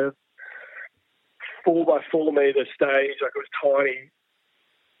 4x4 metre stage, like it was tiny.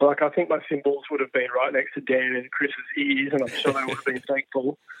 Like I think my cymbals would have been right next to Dan and Chris's ears, and I'm sure they would have been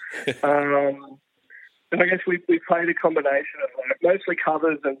thankful. And I guess we played a combination of mostly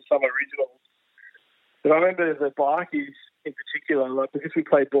covers and some originals. But I remember the bikies in particular, because we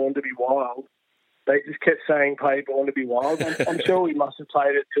played Born to Be Wild, they just kept saying play Born to Be Wild. I'm sure we must have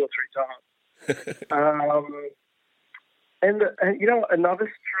played it 2 or 3 times. And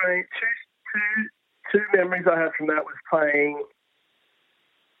another strange two memories I have from that was playing.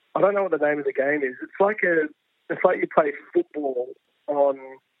 I don't know what the name of the game is. It's like you play football on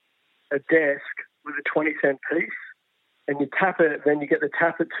a desk with a 20-cent piece, and you tap it, then you get to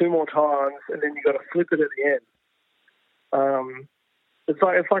tap it 2 more times, and then you got to flip it at the end. It's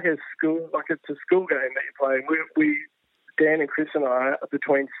like a school game that you're playing. We Dan and Chris and I,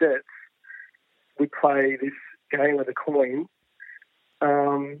 between sets, we play this game with a coin.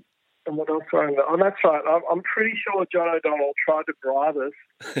 And what else? Oh, that's right. I'm pretty sure John O'Donnell tried to bribe us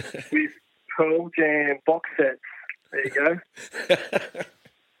with Pearl Jam box sets. There you go.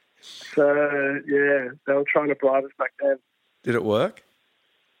 So, yeah, they were trying to bribe us back then. Did it work?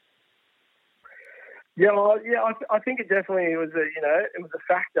 Yeah, I think it definitely was a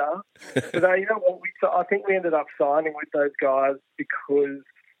factor. But you know what? I think we ended up signing with those guys because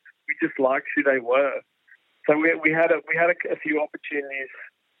we just liked who they were. So we had a few opportunities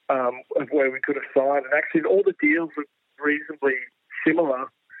of where we could have signed, and actually all the deals were reasonably similar.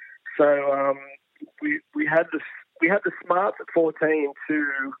 So we had the smarts at 14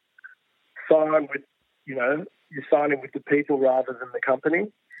 to sign with, you're signing with the people rather than the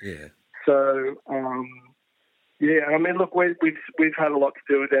company. Yeah. So, I mean, look, we've had a lot to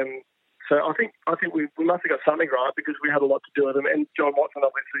do with them. So I think we must have got something right because we had a lot to do with them, and John Watson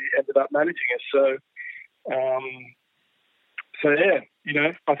obviously ended up managing us. So yeah,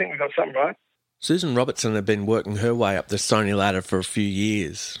 I think we got something right. Susan Robertson had been working her way up the Sony ladder for a few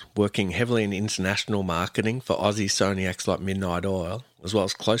years, working heavily in international marketing for Aussie Sony acts like Midnight Oil, as well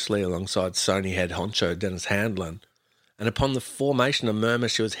as closely alongside Sony head honcho Dennis Handlin. And upon the formation of Murmur,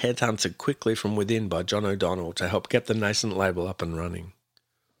 she was headhunted quickly from within by John O'Donnell to help get the nascent label up and running.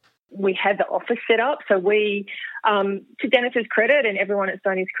 We had the office set up, so we, to Dennis's credit and everyone at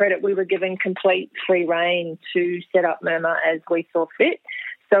Sony's credit, we were given complete free rein to set up Murmur as we saw fit.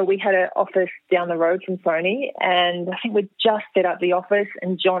 So we had an office down the road from Sony, and I think we'd just set up the office,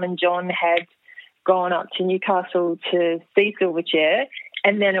 and John had gone up to Newcastle to see Silverchair,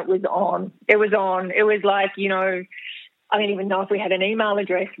 and then it was on. It was like, I don't even know if we had an email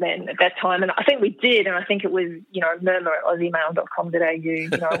address then at that time, and I think we did, and I think it was, murmur@aussiemail.com.au.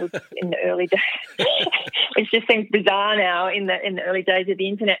 It was in the early days. It just seems bizarre now in the early days of the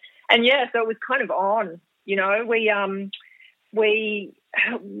internet. And yeah, so it was kind of on.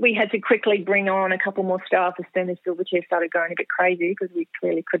 We had to quickly bring on a couple more staff as soon as Silverchair started going a bit crazy because we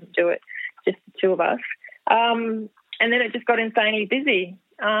clearly couldn't do it, just the two of us. And then it just got insanely busy,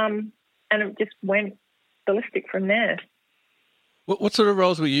 and it just went ballistic from there. What sort of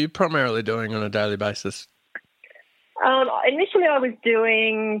roles were you primarily doing on a daily basis? Initially, I was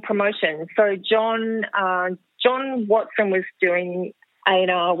doing promotion. So John Watson was doing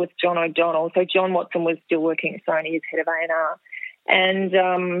A&R with John O'Donnell. So John Watson was still working at Sony as head of A&R. And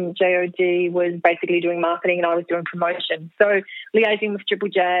JOD was basically doing marketing and I was doing promotion. So liaising with Triple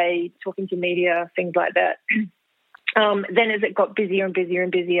J, talking to media, things like that. Then as it got busier and busier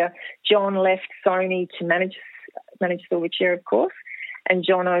and busier, John left Sony to manage Silverchair, of course, and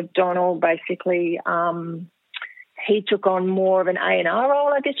John O'Donnell basically he took on more of an A&R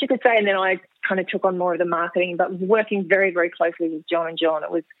role, I guess you could say, and then I kind of took on more of the marketing, but working very, very closely with John and John. It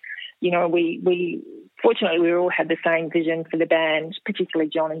was, we fortunately we all had the same vision for the band, particularly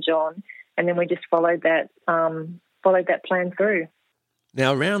John and John, and then we just followed that plan through.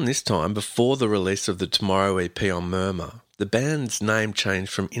 Now, around this time, before the release of the Tomorrow EP on Murmur, the band's name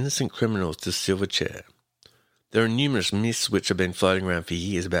changed from Innocent Criminals to Silverchair. There are numerous myths which have been floating around for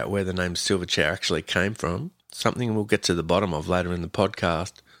years about where the name Silverchair actually came from, something we'll get to the bottom of later in the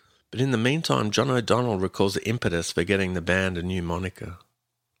podcast. But in the meantime, John O'Donnell recalls the impetus for getting the band a new moniker.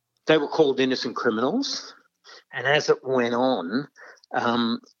 They were called Innocent Criminals, and as it went on,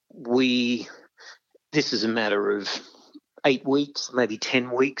 this is a matter of 8 weeks, maybe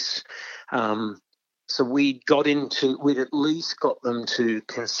 10 weeks. So we'd at least got them to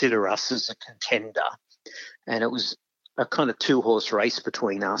consider us as a contender. And it was a kind of 2-horse race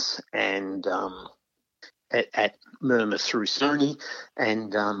between us and at Murmur through Sony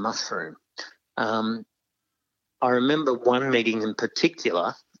and Mushroom. I remember one meeting in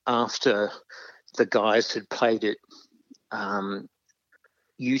particular after the guys had played at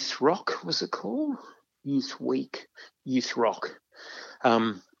Youth Rock, was it called? Youth Week, Youth Rock.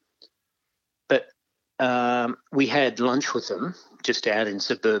 But we had lunch with them just out in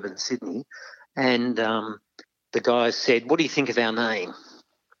suburban Sydney, and the guys said, "What do you think of our name?"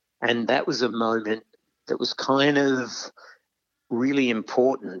 And that was a moment that was kind of really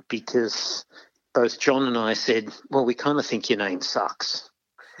important because both John and I said, "Well, we kind of think your name sucks."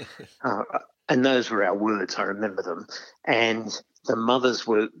 And those were our words, I remember them. And the mothers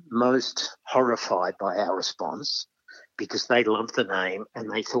were most horrified by our response because they loved the name and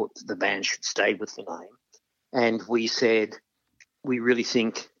they thought the band should stay with the name. And we said, we really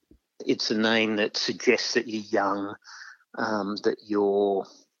think it's a name that suggests that you're young, that you're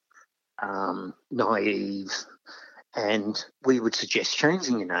naive, and we would suggest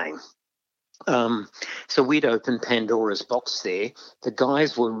changing your name. So we'd opened Pandora's box there. The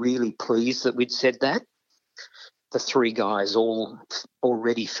guys were really pleased that we'd said that. The three guys all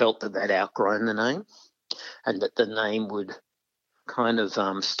already felt that they'd outgrown the name and that the name would kind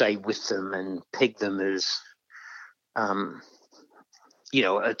of stay with them and peg them as,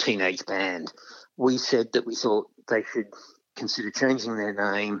 a teenage band. We said that we thought they should consider changing their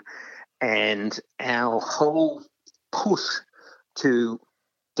name, and our whole push to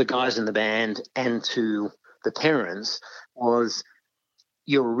the guys in the band and to the parents was,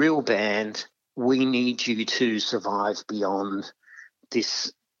 you're a real band. We need you to survive beyond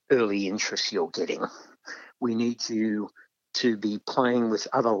this early interest you're getting. We need you to be playing with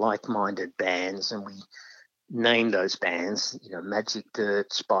other like-minded bands, and we named those bands, Magic Dirt,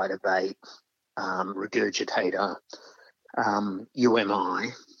 Spiderbait, Regurgitator,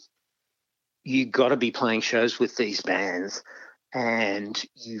 UMI. You got to be playing shows with these bands, and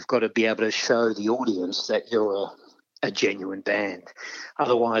you've got to be able to show the audience that you're a genuine band.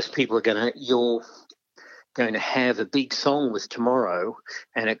 Otherwise, you're going to have a big song with Tomorrow,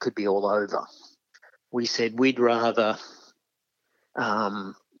 and it could be all over. We said we'd rather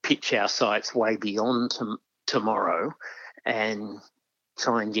pitch our sights way beyond Tomorrow and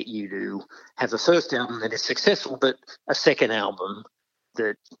try and get you to have a first album that is successful, but a second album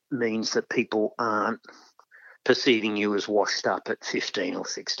that means that people aren't perceiving you as washed up at 15 or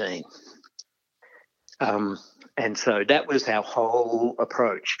 16. And so that was our whole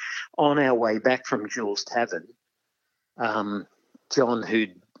approach. On our way back from Jules Tavern, John,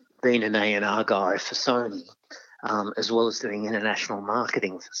 who'd been an A&R guy for Sony, as well as doing international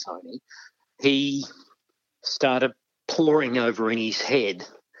marketing for Sony, he started poring over in his head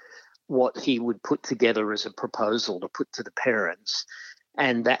what he would put together as a proposal to put to the parents.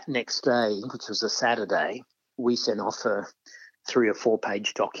 And that next day, which was a Saturday, we sent off a 3 or 4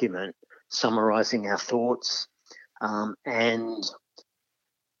 page document summarising our thoughts and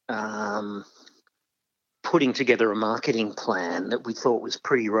putting together a marketing plan that we thought was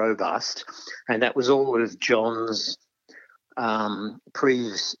pretty robust. And that was all of John's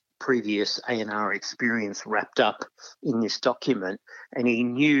previous A&R experience wrapped up in this document. And he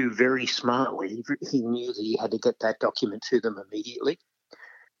knew very smartly, he knew that he had to get that document to them immediately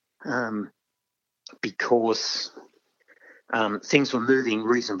because things were moving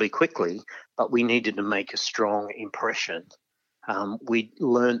reasonably quickly, but we needed to make a strong impression. We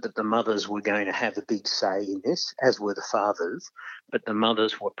learned that the mothers were going to have a big say in this, as were the fathers, but the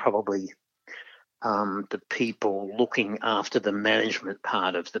mothers were probably the people looking after the management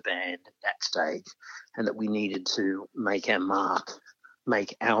part of the band at that stage, and that we needed to make our mark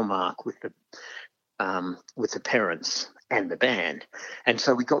with the parents and the band. And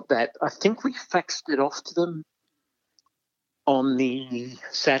so we got that. I think we faxed it off to them on the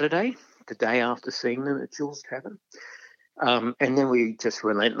Saturday, the day after seeing them at Jules Tavern. And then we just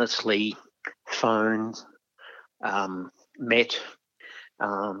relentlessly phoned, met,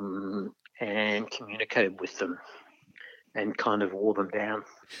 and communicated with them and kind of wore them down.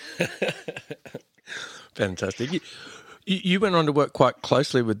 Fantastic. You went on to work quite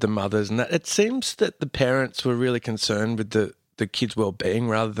closely with the mothers, and that it seems that the parents were really concerned with the kids' well-being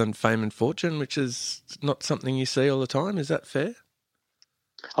rather than fame and fortune, which is not something you see all the time. Is that fair?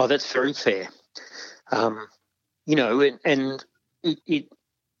 Oh, that's very fair.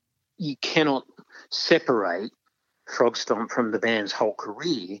 You cannot separate Frog Stomp from the band's whole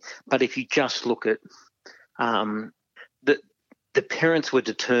career, but if you just look at the parents were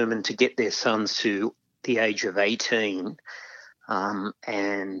determined to get their sons to the age of 18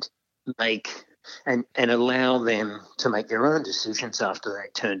 and allow them to make their own decisions after they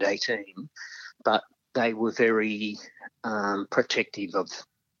turned 18, but they were very protective of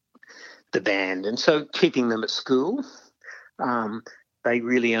the band. And so keeping them at school, they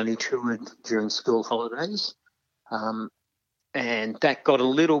really only toured during school holidays. And that got a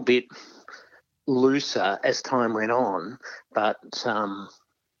little bit looser as time went on, but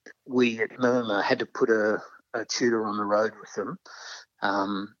we at Murmur had to put a tutor on the road with them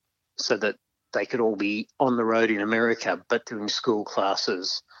so that they could all be on the road in America but doing school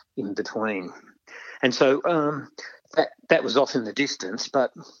classes in between. And so that was off in the distance,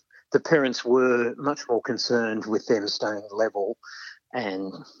 but the parents were much more concerned with them staying level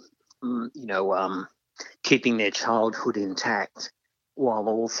and, keeping their childhood intact while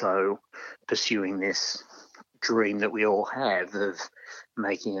also pursuing this dream that we all have of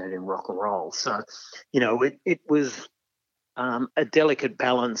making it in rock and roll. So, it was a delicate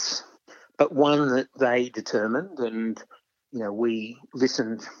balance, but one that they determined, and we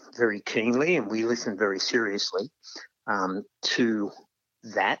listened very keenly and we listened very seriously to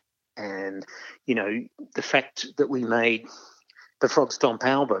that. And the fact that we made the Frog Stomp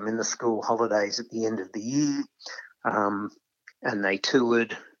album in the school holidays at the end of the year, and they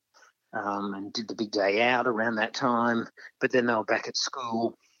toured and did the big day out around that time, but then they were back at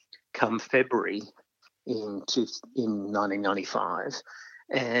school come February in 1995,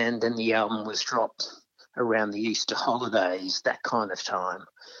 and then the album was dropped around the Easter holidays, that kind of time.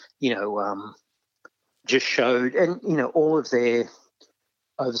 Just showed, and all of their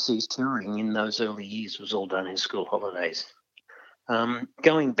overseas touring in those early years was all done in school holidays.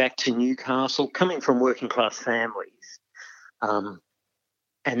 Going back to Newcastle, coming from working class families, and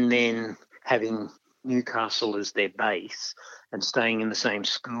then having Newcastle as their base and staying in the same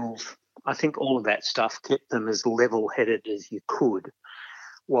schools, I think all of that stuff kept them as level-headed as you could,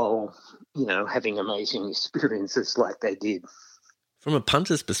 while having amazing experiences like they did. From a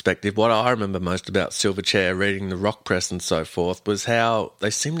punter's perspective, what I remember most about Silverchair, reading the rock press and so forth, was how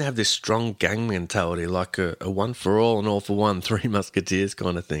they seem to have this strong gang mentality, like a one for all and all for one, Three Musketeers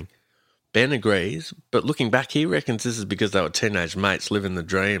kind of thing. Ben agrees, but looking back, he reckons this is because they were teenage mates living the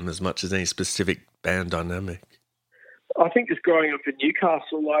dream as much as any specific band dynamic. I think just growing up in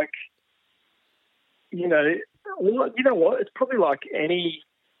Newcastle, you know what? It's probably like any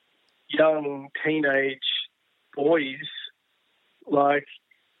young teenage boys. What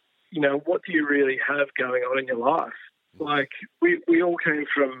do you really have going on in your life? We all came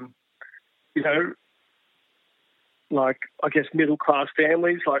from, I guess middle-class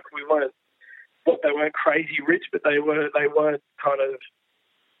families. They weren't crazy rich, but they weren't kind of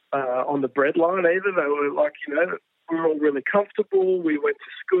on the breadline either. They were we were all really comfortable. We went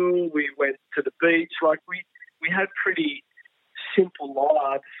to school. We went to the beach. We had pretty simple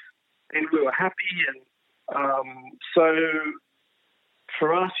lives, and we were happy. And so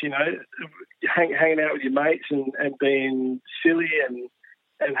for us, hanging out with your mates and being silly and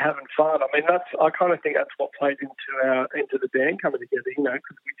having fun. I mean, I kind of think that's what played into the band coming together.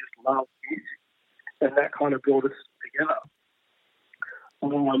 Because we just love music, and that kind of brought us together.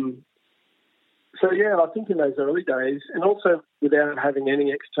 I think in those early days, and also without having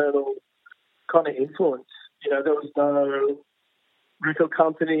any external kind of influence, there was no record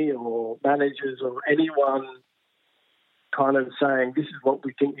company or managers or anyone kind of saying, this is what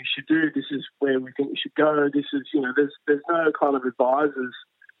we think you should do, this is where we think you should go, this is, there's no kind of advisors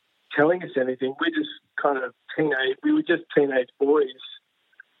telling us anything. We're just kind of we were just teenage boys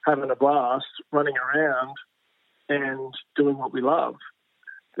having a blast, running around and doing what we love.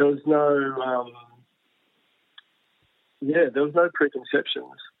 There was no, there was no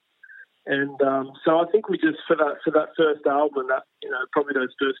preconceptions. And so I think we just, for that first album, that, probably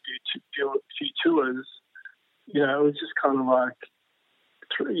those first few tours, it was just kind of like,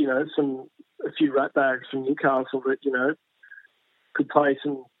 a few rat bags from Newcastle that, could play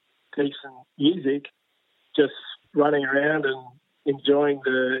some decent music, just running around and enjoying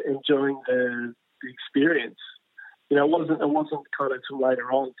the experience. It wasn't kind of till later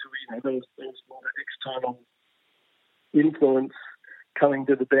on till there was more external influence coming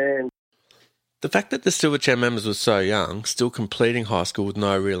to the band. The fact that the Silverchair members were so young, still completing high school with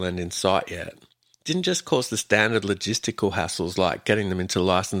no real end in sight yet, didn't just cause the standard logistical hassles like getting them into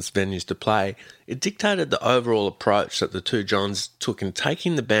licensed venues to play. It dictated the overall approach that the two Johns took in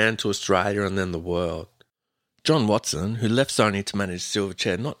taking the band to Australia and then the world. John Watson, who left Sony to manage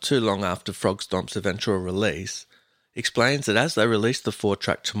Silverchair not too long after Frog Stomp's eventual release, explains that as they released the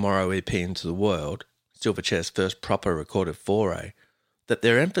 4-track Tomorrow EP into the world, Silverchair's first proper recorded foray, that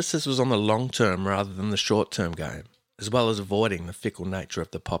their emphasis was on the long-term rather than the short-term game, as well as avoiding the fickle nature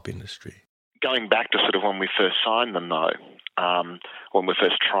of the pop industry. Going back to sort of when we first signed them, though, when we were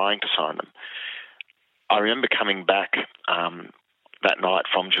first trying to sign them, I remember coming back that night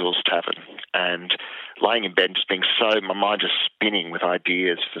from Jules Tavern and laying in bed just being my mind just spinning with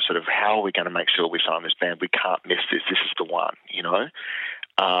ideas for sort of how are we going to make sure we sign this band? We can't miss this. This is the one,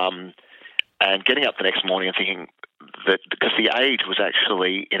 and getting up the next morning and thinking that because the age was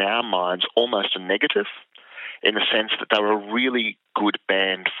actually, in our minds, almost a negative in the sense that they were a really good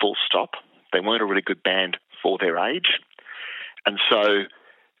band full stop. They weren't a really good band for their age. And so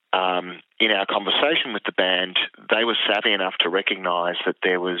in our conversation with the band, they were savvy enough to recognise that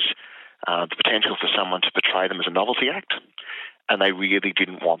there was the potential for someone to portray them as a novelty act, and they really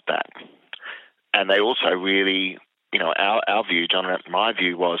didn't want that. And they also really, our view, John and my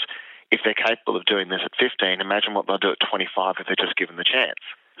view was, if they're capable of doing this at 15, imagine what they'll do at 25 if they're just given the chance.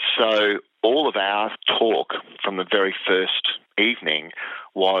 So all of our talk from the very first evening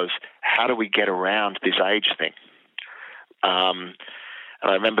was, how do we get around this age thing? And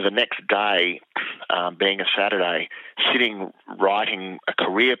I remember the next day, being a Saturday, sitting writing a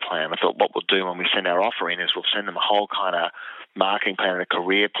career plan. I thought what we'll do when we send our offer in is we'll send them a whole kind of marketing plan and a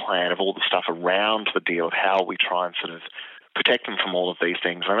career plan of all the stuff around the deal, of how we try and sort of protect them from all of these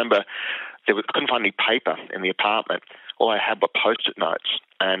things. I remember I couldn't find any paper in the apartment. All I had were Post-it notes,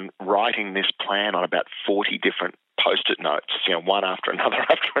 and writing this plan on about 40 different Post-it notes, one after another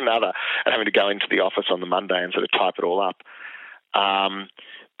after another, and having to go into the office on the Monday and sort of type it all up.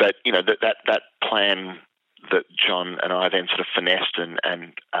 But that plan that John and I then sort of finessed and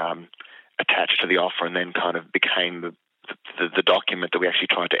attached to the offer, and then kind of became the document that we actually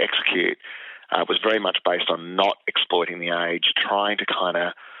tried to execute, was very much based on not exploiting the age, trying to kind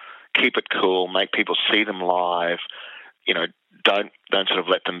of keep it cool, make people see them live. Don't sort of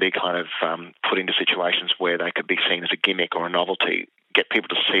let them be kind of put into situations where they could be seen as a gimmick or a novelty. Get people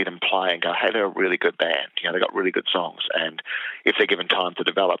to see them play and go, hey, they're a really good band. They've got really good songs, and if they're given time to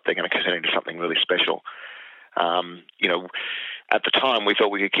develop, they're going to turn into something really special. At the time, we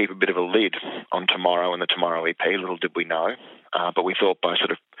thought we could keep a bit of a lid on Tomorrow and the Tomorrow EP. Little did we know, but we thought by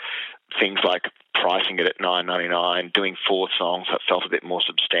sort of things like pricing it at $9.99, doing 4 songs that felt a bit more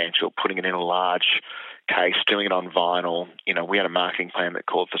substantial, putting it in a large case, doing it on vinyl. We had a marketing plan that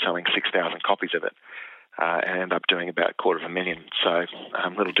called for selling 6,000 copies of it. And ended up doing about 250,000. So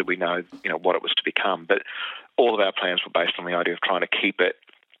little did we know, what it was to become. But all of our plans were based on the idea of trying to keep it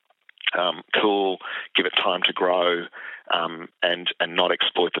cool, give it time to grow, and not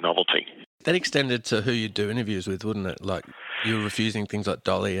exploit the novelty. That extended to who you do interviews with, wouldn't it? Like, you were refusing things like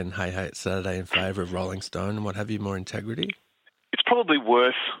Dolly and Hey Hey It's Saturday in favour of Rolling Stone and what have you, more integrity? It's probably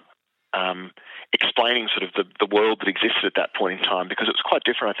worth explaining sort of the world that existed at that point in time, because it was quite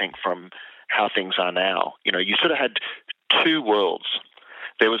different, I think, from how things are now. You sort of had 2 worlds.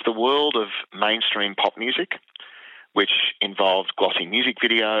 There was the world of mainstream pop music, which involved glossy music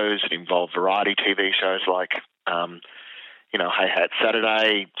videos. It involved variety TV shows like, Hey Hey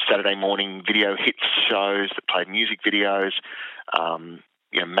It's Saturday morning video hits shows that played music videos,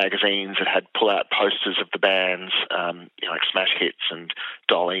 magazines that had pull-out posters of the bands, like Smash Hits and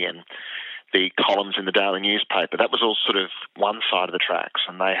Dolly, and the columns in the daily newspaper. That was all sort of one side of the tracks,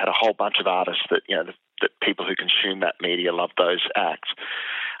 and they had a whole bunch of artists that, that people who consume that media loved those acts.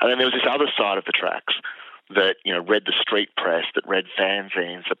 And then there was this other side of the tracks that, read the street press, that read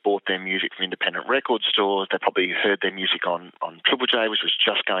fanzines, that bought their music from independent record stores. They probably heard their music on Triple J, which was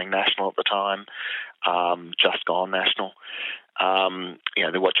just going national at the time, just gone national.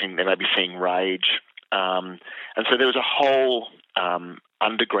 They may be seeing Rage. And so there was a whole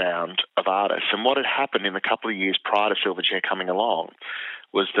underground of artists. And what had happened in the couple of years prior to Silverchair coming along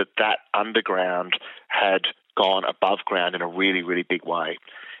was that underground had gone above ground in a really, really big way.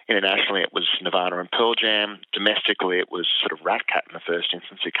 Internationally, it was Nirvana and Pearl Jam. Domestically, it was sort of Rat Cat in the first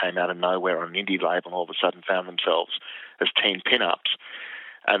instance, who came out of nowhere on an indie label and all of a sudden found themselves as teen pin-ups.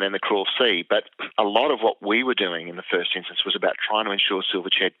 And then the Cruel Sea. But a lot of what we were doing in the first instance was about trying to ensure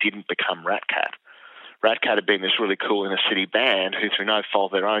Silverchair didn't become Rat Cat. Rat Cat had been this really cool inner-city band who, through no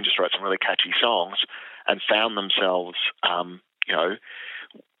fault of their own, just wrote some really catchy songs and found themselves,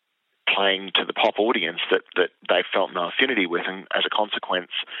 playing to the pop audience that they felt no affinity with, and as a consequence,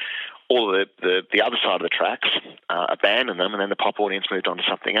 all of the other side of the tracks abandoned them, and then the pop audience moved on to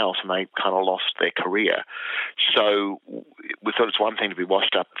something else, and they kind of lost their career. So we thought it's one thing to be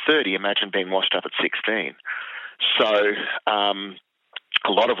washed up at 30, imagine being washed up at 16. So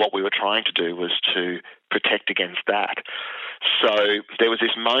a lot of what we were trying to do was to protect against that. So there was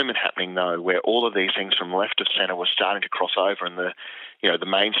this moment happening, though, where all of these things from left of centre were starting to cross over, and the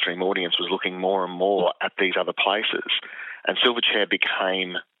mainstream audience was looking more and more at these other places. And Silverchair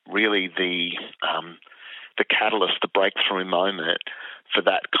became really the catalyst, the breakthrough moment for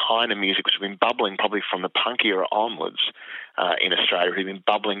that kind of music, which had been bubbling probably from the punk era onwards in Australia. It had been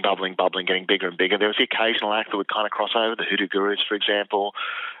bubbling, getting bigger and bigger. There was the occasional act that would kind of cross over, the Hoodoo Gurus, for example,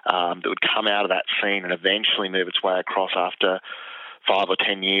 that would come out of that scene and eventually move its way across after 5 or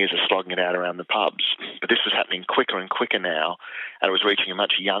 10 years of slogging it out around the pubs. But this was happening quicker and quicker now, and it was reaching a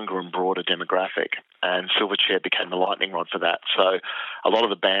much younger and broader demographic. And Silverchair became the lightning rod for that. So a lot of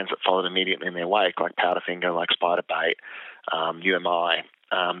the bands that followed immediately in their wake, like Powderfinger, like Spiderbait, UMI,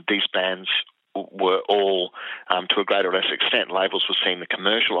 these bands were all, to a greater or less extent, labels were seeing the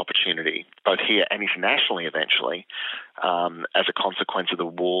commercial opportunity, both here and internationally eventually, as a consequence of the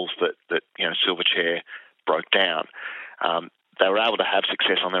walls that Silverchair broke down. They were able to have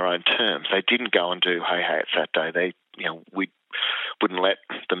success on their own terms. They didn't go and do Hey Hey It's Saturday. We wouldn't let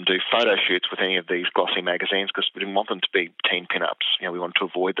them do photo shoots with any of these glossy magazines because we didn't want them to be teen pin-ups. We wanted to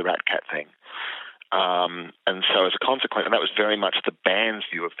avoid the Rat Cat thing. And so as a consequence, and that was very much the band's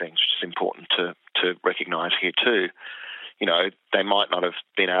view of things, which is important to recognise here too. They might not have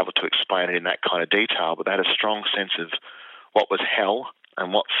been able to explain it in that kind of detail, but they had a strong sense of what was hell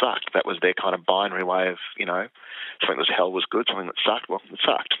and what sucked. That was their kind of binary way of, something that was hell was good, something that sucked, well, it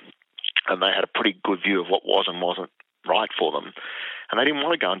sucked. And they had a pretty good view of what was and wasn't right for them. And they didn't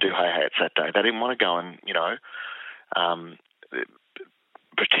want to go and do hey-hats that day. They didn't want to go and,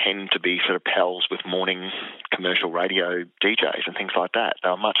 pretend to be sort of pals with morning commercial radio DJs and things like that. They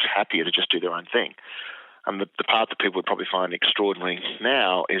were much happier to just do their own thing. And the part that people would probably find extraordinary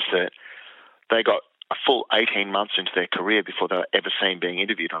now is that they got a full 18 months into their career before they were ever seen being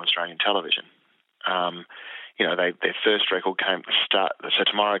interviewed on Australian television. Their first record came so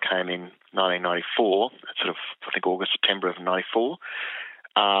Tomorrow came in 1994, sort of, I think, August, September of 94.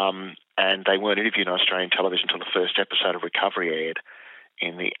 And they weren't interviewed on Australian television until the first episode of Recovery aired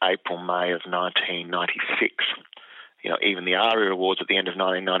in the April, May of 1996. Even the ARIA Awards at the end of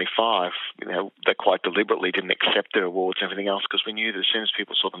 1995, they quite deliberately didn't accept their awards and everything else because we knew that as soon as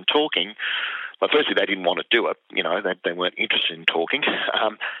people saw them talking, well, firstly, they didn't want to do it. They weren't interested in talking.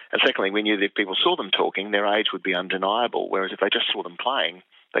 And secondly, we knew that if people saw them talking, their age would be undeniable, whereas if they just saw them playing,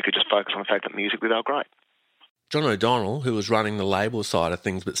 they could just focus on the fact that musically they were great. John O'Donnell, who was running the label side of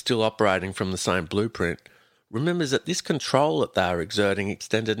things but still operating from the same blueprint, remembers that this control that they were exerting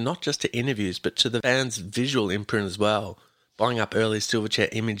extended not just to interviews but to the band's visual imprint as well, buying up early Silverchair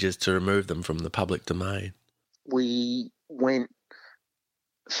images to remove them from the public domain. We went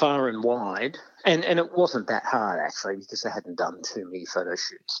far and wide, and it wasn't that hard actually because they hadn't done too many photo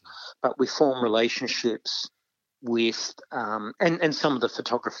shoots, but we formed relationships with and some of the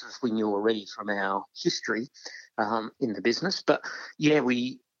photographers we knew already from our history in the business. But yeah,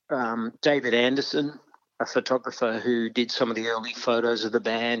 we David Anderson, a photographer who did some of the early photos of the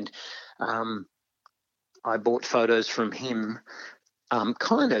band. I bought photos from him,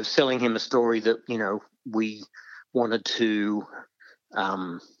 kind of selling him a story that, we wanted to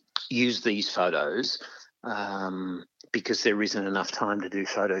use these photos because there isn't enough time to do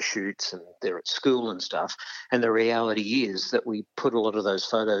photo shoots and they're at school and stuff. And the reality is that we put a lot of those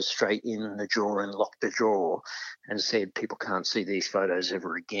photos straight in the drawer and locked the drawer and said people can't see these photos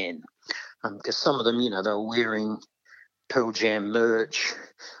ever again. Because some of them, they were wearing Pearl Jam merch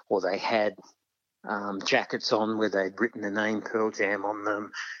or they had jackets on where they'd written the name Pearl Jam on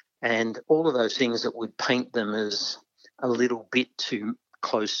them, and all of those things that would paint them as a little bit too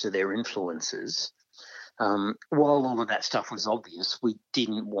close to their influences. While all of that stuff was obvious, we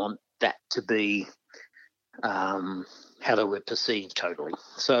didn't want that to be how they were perceived totally.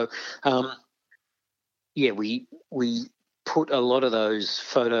 So, we put a lot of those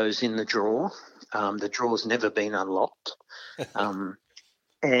photos in the drawer. The drawer's never been unlocked.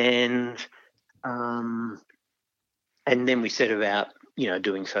 And then we set about,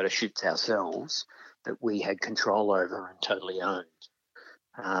 doing photo shoots ourselves that we had control over and totally owned.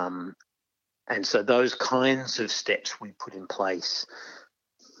 And so those kinds of steps we put in place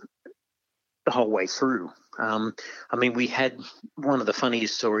the whole way through. We had one of the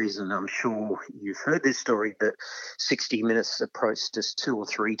funniest stories, and I'm sure you've heard this story, that 60 Minutes approached us 2 or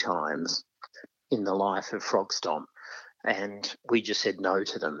 3 times in the life of Frog Stomp, and we just said no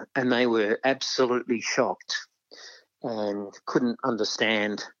to them. And they were absolutely shocked and couldn't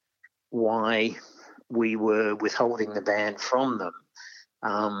understand why we were withholding the band from them.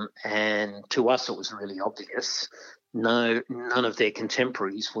 And to us, it was really obvious. No, none of their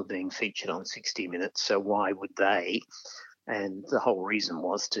contemporaries were being featured on 60 Minutes, so why would they? And the whole reason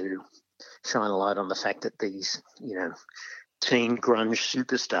was to shine a light on the fact that these, teen grunge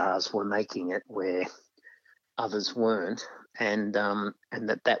superstars were making it where others weren't, and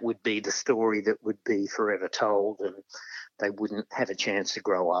that would be the story that would be forever told, and they wouldn't have a chance to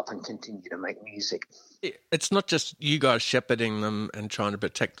grow up and continue to make music. It's not just you guys shepherding them and trying to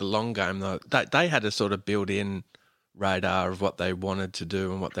protect the long game, though. They had a sort of built-in radar of what they wanted to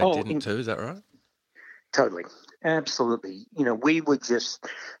do and what they didn't do. Is that right? Totally. Absolutely. We were just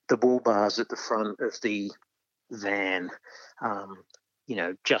the bull bars at the front of the van,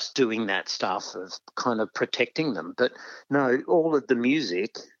 just doing that stuff of kind of protecting them. But no, all of the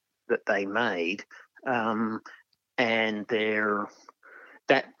music that they made and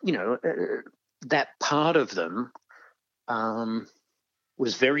that part of them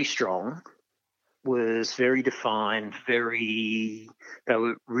was very strong, was very defined, they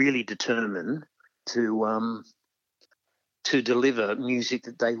were really determined to deliver music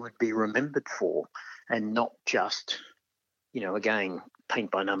that they would be remembered for, and not just again,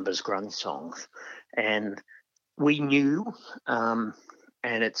 paint by numbers grunge songs. And we knew, and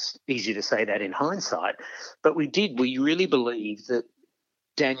it's easy to say that in hindsight, but we really believed that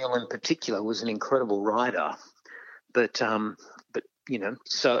Daniel in particular was an incredible writer, but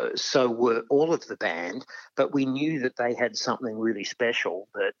so were all of the band, but we knew that they had something really special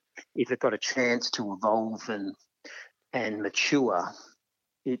that if it got a chance to evolve and mature,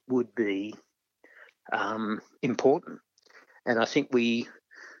 it would be important. And I think we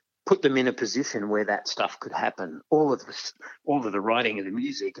put them in a position where that stuff could happen. All of the writing of the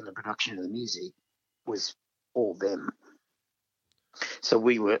music and the production of the music was all them. So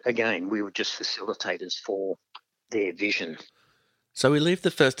we were just facilitators for their vision. So we leave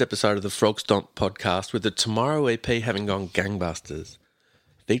the first episode of the Frog Stomp podcast with the Tomorrow EP having gone gangbusters,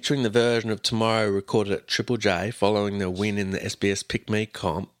 featuring the version of Tomorrow recorded at Triple J following their win in the SBS Pick Me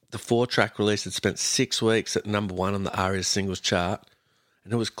comp. The 4-track release had spent 6 weeks at number 1 on the ARIA singles chart,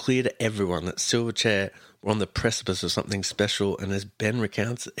 and it was clear to everyone that Silverchair were on the precipice of something special, and as Ben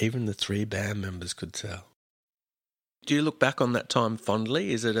recounts, even the 3 band members could tell. Do you look back on that time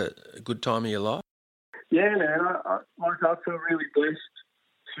fondly? Is it a good time of your life? Yeah, man. I feel really blessed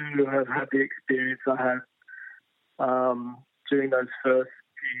to have had the experience I had during those first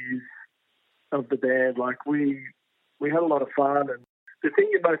years of the band. Like we had a lot of fun, and the thing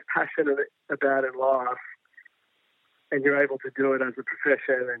you're most passionate about in life, and you're able to do it as a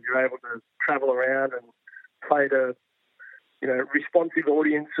profession, and you're able to travel around and play to, responsive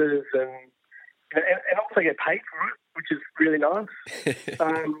audiences, and also get paid for it, which is really nice.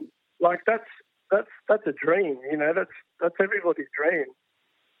 That's a dream, that's everybody's dream.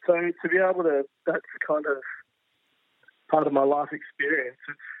 So to be able to, that's kind of part of my life experience.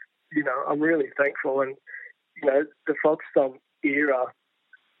 It's, I'm really thankful, and the Frog Stomp era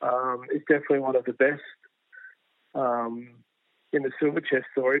is definitely one of the best in the Silverchair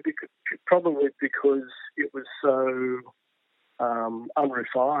story, probably because it was so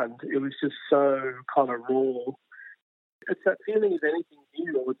unrefined. It was just so kind of raw. It's that feeling of anything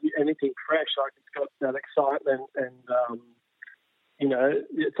new or anything fresh. Like it's got that excitement, and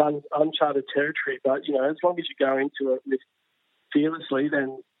it's uncharted territory. But as long as you go into it fearlessly,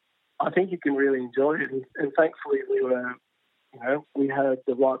 then I think you can really enjoy it. And thankfully, we had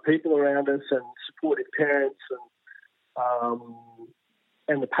the right people around us and supportive parents,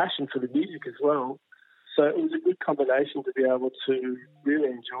 and the passion for the music as well. So it was a good combination to be able to really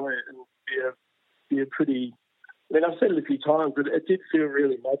enjoy it and be a pretty. I mean, I've said it a few times, but it did feel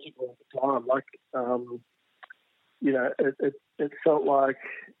really magical at the time. Like, it felt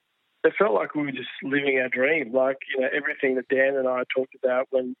like we were just living our dream. Like, everything that Dan and I talked about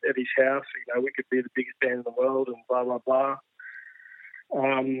when at his house, we could be the biggest band in the world and blah, blah, blah.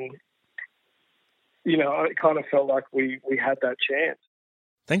 It kind of felt like we had that chance.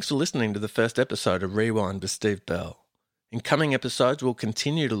 Thanks for listening to the first episode of Rewind with Steve Bell. In coming episodes, we'll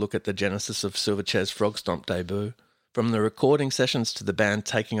continue to look at the genesis of Silverchair's Frog Stomp debut, from the recording sessions to the band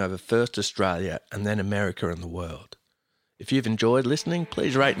taking over first Australia and then America and the world. If you've enjoyed listening,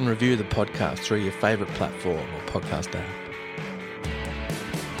 please rate and review the podcast through your favourite platform or podcast app.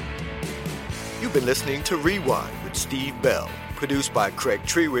 You've been listening to Rewind with Steve Bell, produced by Craig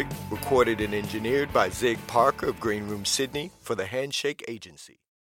Trewick, recorded and engineered by Zig Parker of Green Room Sydney for the Handshake Agency.